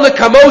 Kel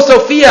nekamos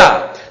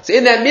Sophia. So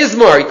in that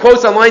Mizmor, he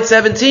quotes on line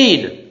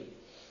 17.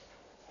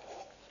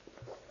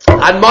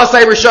 Ad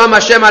Masai Risham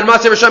Hashem, Ad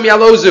Masai Risham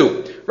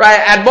Yalozu.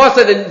 Right, Ad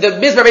Masa, the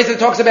Mizmor basically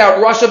talks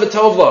about Rasha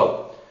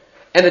v'Tovlo,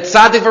 and the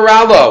Tzaddik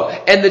v'Ralo,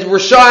 and the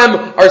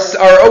Risham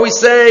are always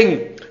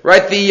saying,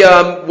 right,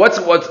 how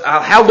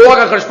long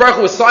HaKadosh Baruch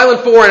Hu was silent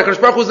for, and HaKadosh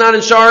Baruch Hu was not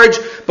in charge,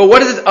 but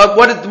what is it,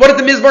 what is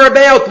the Mizmor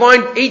about?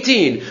 Line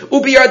 18.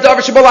 Ubi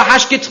Yardav Shabala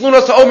Hashkit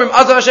Tlunos Ha'omrim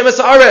Azav Hashem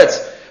Esa'aretz,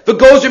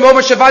 V'goz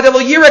Rimom Shavada Lo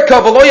Yireka,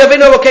 V'lo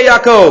Yavinu Elokei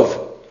Yaakov.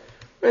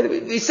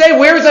 We say,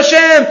 where is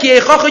Hashem? How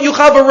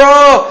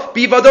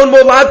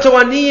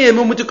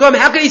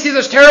can he see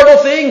such terrible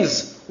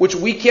things, which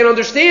we can't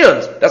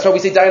understand? That's why we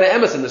say Diana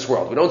Emes in this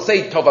world. We don't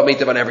say Tova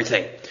Meitav on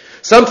everything.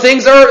 Some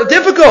things are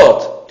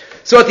difficult.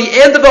 So at the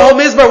end of the whole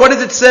Mizmor, what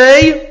does it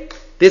say?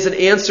 There's an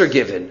answer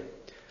given.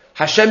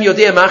 Hashem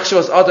Yodei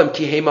Machshavos Adam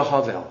Ki Hema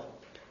Havel.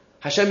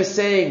 Hashem is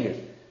saying,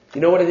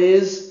 you know what it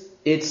is?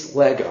 It's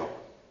Lego.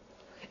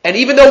 And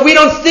even though we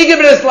don't think of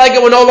it as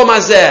Lego in Olam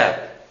Hazeh,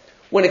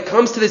 when it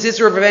comes to this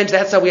issue of revenge,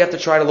 that's how we have to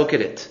try to look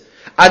at it.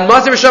 Ad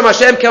Mazir Hashem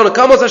Hashem, Kel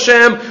Nekamos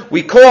Hashem,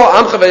 we call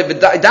Amcha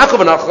V'Dachav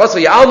V'Nachlas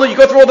V'Yalnu, you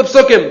go through all the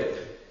psukim.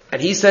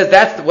 And he says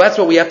that's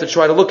what we have to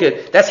try to look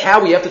at. That's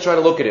how we have to try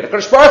to look at it.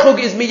 HaKadosh Baruch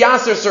Hu is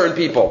miyaser certain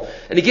people,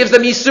 and he gives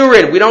them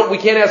yisurin. We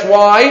can't ask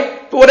why.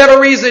 For whatever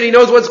reason, he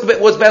knows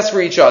what's best for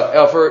each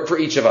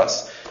of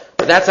us.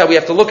 But that's how we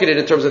have to look at it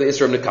in terms of the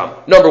Isra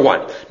Nikam. Number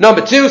one.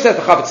 Number two, says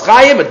the Chavetz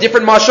Chaim, a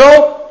different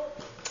mashal.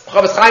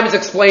 Chavetz Chaim is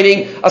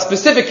explaining a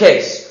specific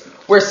case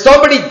where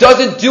somebody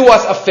doesn't do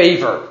us a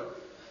favor.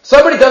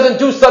 Somebody doesn't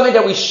do something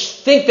that we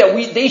think that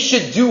they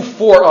should do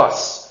for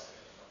us.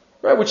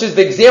 Right, which is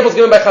the examples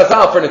given by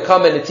Chazal for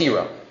Nekama and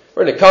Netira.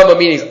 For Nekama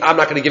meaning I'm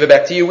not going to give it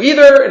back to you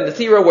either, and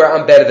Netira where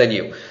I'm better than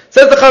you.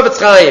 Says the Chavetz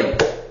Chaim.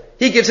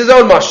 He gives his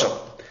own mashal.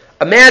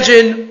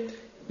 Imagine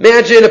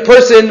a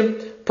person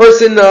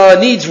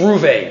needs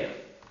Ruvain.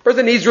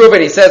 Person needs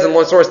Ruvain. He says in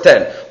source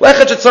 10,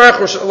 Lechet shetzarach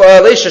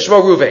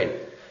shmo Ruvain.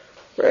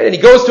 Right, and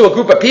he goes to a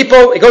group of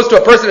people. He goes to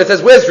a person and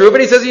says, "Where's Reuben?"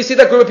 He says, "You see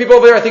that group of people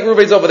over there? I think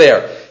Reuben's over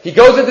there." He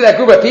goes into that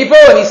group of people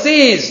and he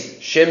sees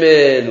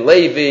Shimon,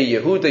 Levi,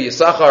 Yehuda,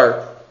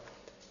 Yisachar.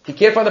 He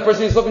can't find the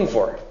person he's looking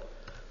for.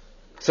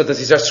 So does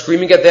he start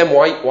screaming at them,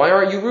 why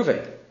aren't you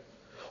Reuven?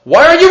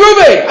 Why aren't you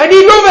Reuven? I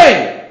need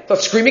Reuven!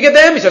 Start screaming at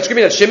them. He starts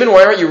screaming at Shimon,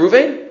 why aren't you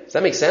Reuven? Does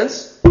that make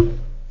sense?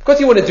 Of course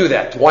he wouldn't do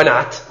that. Why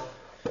not?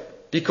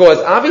 Because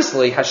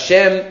obviously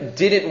Hashem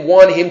didn't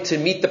want him to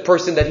meet the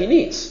person that he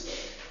needs.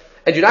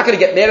 And you're not going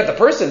to get mad at the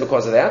person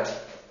because of that.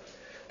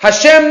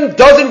 Hashem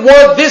doesn't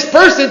want this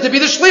person to be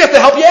the shliach to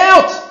help you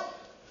out.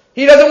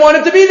 He doesn't want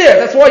him to be there.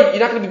 That's why you're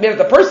not going to be mad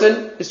at the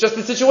person. It's just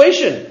the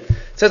situation.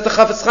 Says the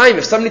Chavetz Chaim,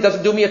 if somebody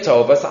doesn't do me a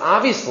tova, so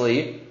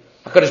obviously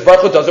HaKadosh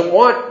Baruch Hu doesn't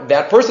want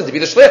that person to be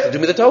the shliach to do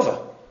me the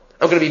tova.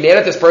 I'm going to be mad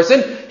at this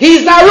person.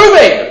 He's not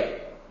Reuven.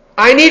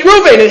 I need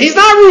Reuven, and he's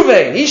not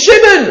Reuven. He's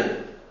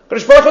Shimon.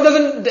 HaKadosh Baruch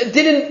Hu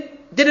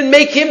didn't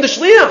make him the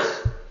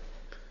shliach.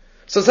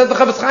 So says the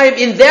Chavetz Chaim,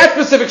 in that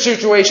specific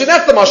situation,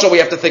 that's the mashal we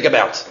have to think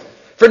about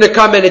for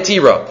Nekam and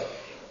Netira.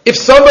 If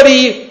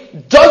somebody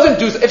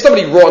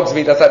wrongs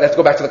me, let's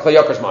go back to the Klei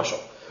Yakar's mashal.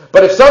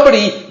 But if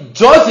somebody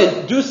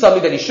doesn't do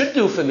something that he should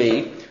do for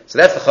me, so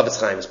that's the Chavetz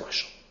Chaim's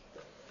mashal.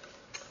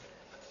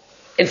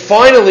 And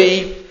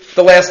finally,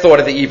 the last thought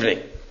of the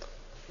evening.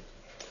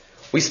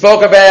 We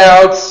spoke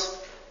about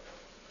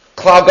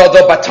Klal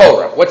Gadol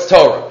B'Torah. What's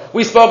Torah?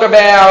 We spoke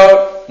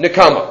about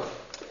Nekama.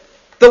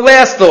 The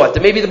last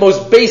thought, maybe the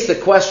most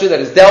basic question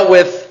that is dealt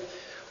with,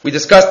 we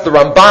discussed the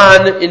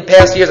Ramban in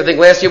past years. I think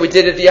last year we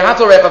did it, the V'ahavta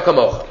l'recha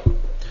kamocha.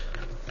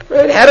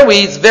 Right?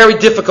 It's very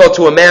difficult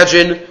to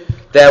imagine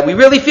that we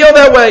really feel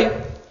that way.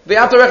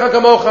 V'ahavta l'recha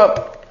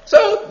kamocha.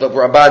 So, the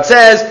Ramban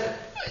says,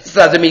 it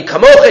doesn't mean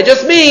kamocha, it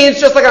just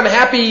means, just like I'm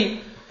happy,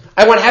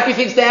 I want happy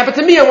things to happen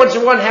to me, I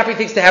want happy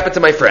things to happen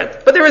to my friend.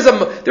 But there is a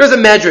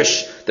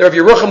medrash, there are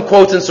Yerucham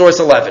quotes in source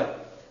 11.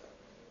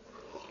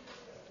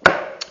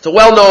 It's a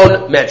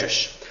well-known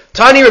medrash.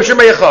 Tani Reb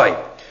Shimon Yochai.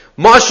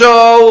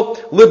 Mashal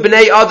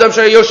libnei adam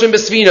shayoshim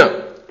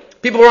besvina.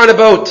 People are on a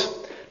boat.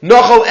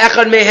 Nochal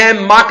echad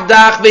mehem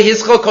makdach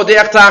vehischal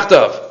kodeach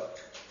tachtav.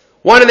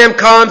 One of them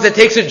comes and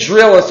takes a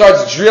drill and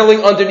starts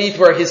drilling underneath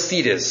where his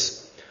seat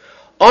is.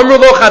 Amru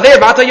lo chaver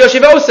mata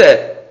yoshev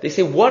oseh. They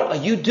say, what are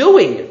you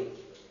doing?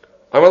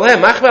 Amru lehem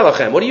machmel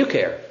lachem. What do you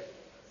care?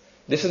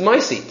 This is my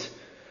seat.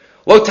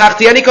 Lo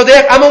tachti ani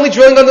kodeach. I'm only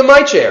drilling under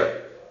my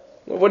chair.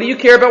 What do you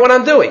care about what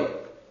I'm doing?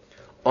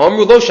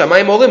 Amru lo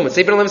shamayim olim. What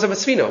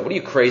are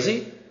you,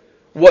 crazy?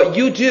 What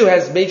you do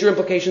has major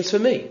implications for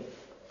me.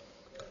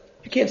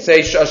 You can't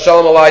say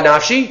shalom alai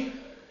nafshi.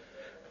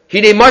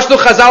 Hine mashlu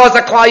chazal as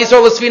a Klal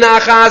Yisrael l'sfina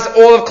achaz.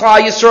 All of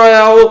Klal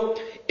Yisrael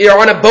are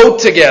on a boat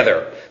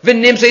together.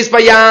 V'nimseis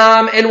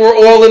bayam, and we're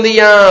all in the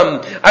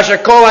yam. Asher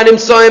kol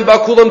hanimsoim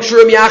ba'kulam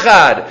kshurim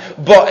yachad.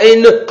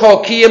 Ba'in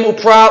kol kiyam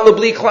uprat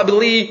l'bli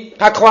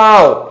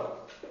haklal.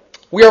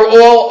 We are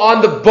all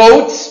on the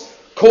boat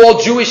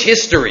called Jewish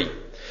history.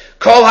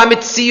 Kol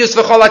hamitzius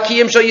v'chol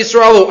hakiyim shel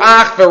Yisrael hu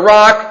ach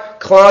v'rak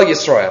Klal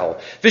Yisrael.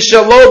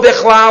 V'shalo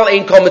bechlal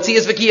ein kol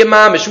mitzius v'kiyam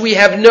mamish. We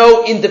have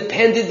no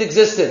independent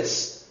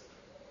existence.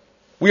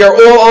 We are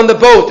all on the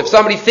boat. If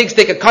somebody thinks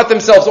they can cut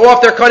themselves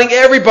off, they're cutting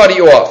everybody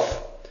off.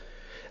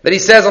 Then he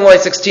says on line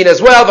 16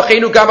 as well,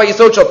 V'cheinu gam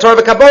ha'yisod shel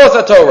Torah v'kabolas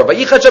ha'Torah.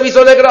 V'yichad shem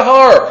yisod neged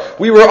ha'har.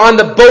 We were on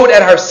the boat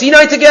at Har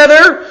Sinai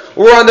together.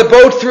 We were on the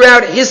boat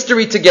throughout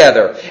history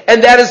together.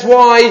 And that is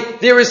why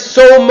there is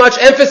so much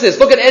emphasis.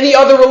 Look at any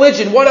other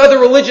religion. What other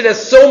religion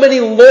has so many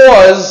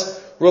laws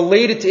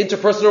related to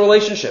interpersonal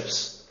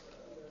relationships?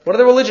 What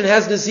other religion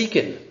has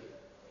Nezikin?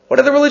 What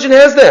other religion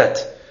has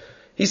that?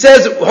 He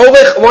says,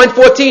 Holech, line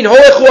 14,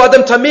 Holechu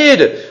Adam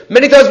Tamid.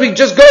 Many times we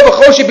just go,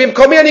 V'choshi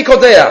b'mkomi ani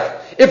kodeach.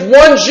 If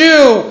one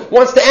Jew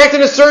wants to act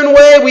in a certain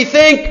way, we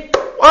think,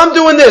 I'm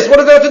doing this. What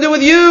does that have to do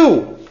with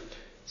you?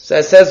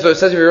 Says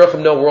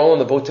Yerucham, no, we're all on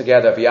the boat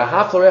together.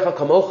 V'ahavta l'recha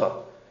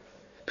kamocha.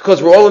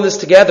 Because we're all in this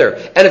together.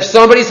 And if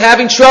somebody's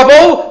having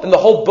trouble, then the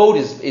whole boat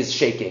is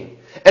shaking.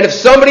 And if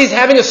somebody's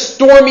having a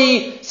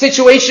stormy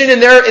situation in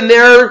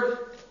their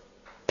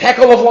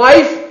peckle of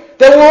life,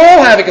 then we're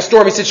all having a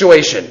stormy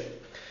situation.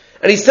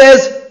 And he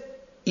says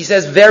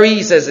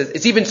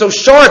it's even so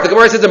sharp. The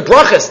Gemara says in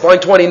Brachas, line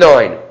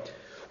 29,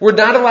 we're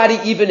not allowed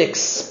to even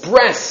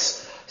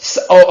express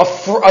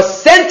a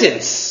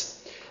sentence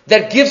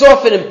that gives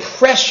off an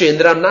impression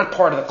that I'm not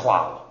part of the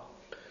klal.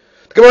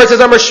 The Gemara says,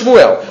 Amar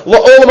Shmuel,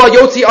 La'olam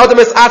al-yotzi adam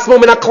es atzmo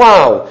min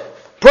ha-klal.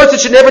 Person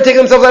should never take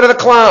themselves out of the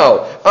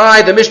klal.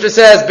 The Mishnah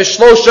says,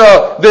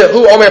 Bishlosha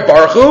v'hu omer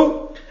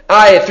baruchu.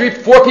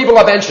 4 people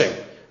are benching.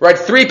 Right?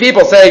 3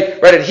 people say,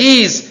 right, and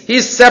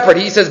he's separate.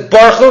 He says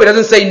baruchu. It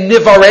doesn't say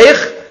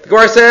nivarech. The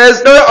Gemara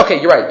says, no,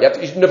 okay, you're right.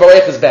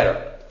 Nivarech is better.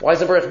 Why is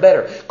nivarech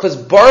better? Because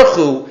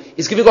baruchu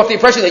is giving off the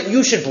impression that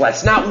you should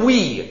bless, not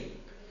we.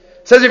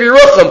 Says if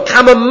Yerucham,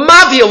 kama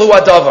mavi'alu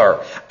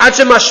adavar.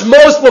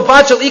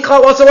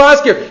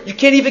 You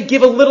can't even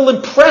give a little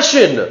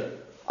impression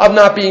of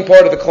not being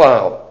part of the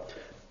klal.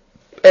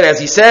 And as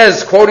he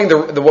says, quoting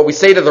what we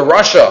say to the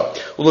Rasha,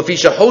 because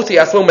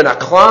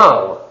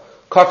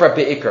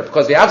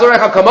the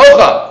Azarecha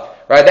Kamocha,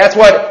 right? That's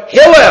what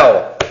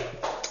Hillel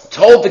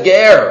told the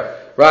Ger,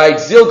 right?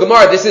 Zil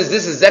Gemar. This is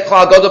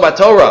Zeklal Godel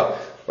Batorah.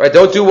 Right?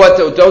 Don't do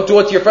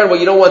unto your friend what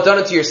you don't want done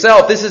unto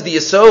yourself. This is the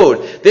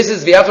Yesod. This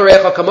is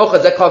V'yatarecha Kamocha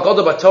Zeklal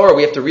Godel Batorah.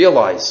 We have to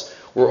realize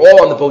we're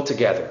all on the boat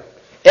together.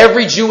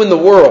 Every Jew in the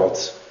world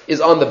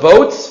is on the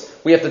boat.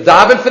 We have to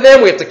daven for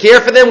them. We have to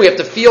care for them. We have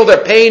to feel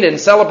their pain and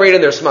celebrate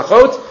in their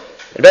smachot.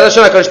 And Be'ez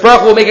Hashem HaKadosh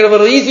Baruch Hu will make it a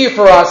little easier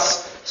for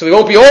us, so we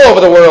won't be all over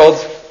the world,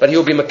 but He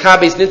will be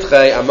Makabes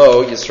Nitchei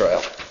Amo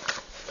Yisrael.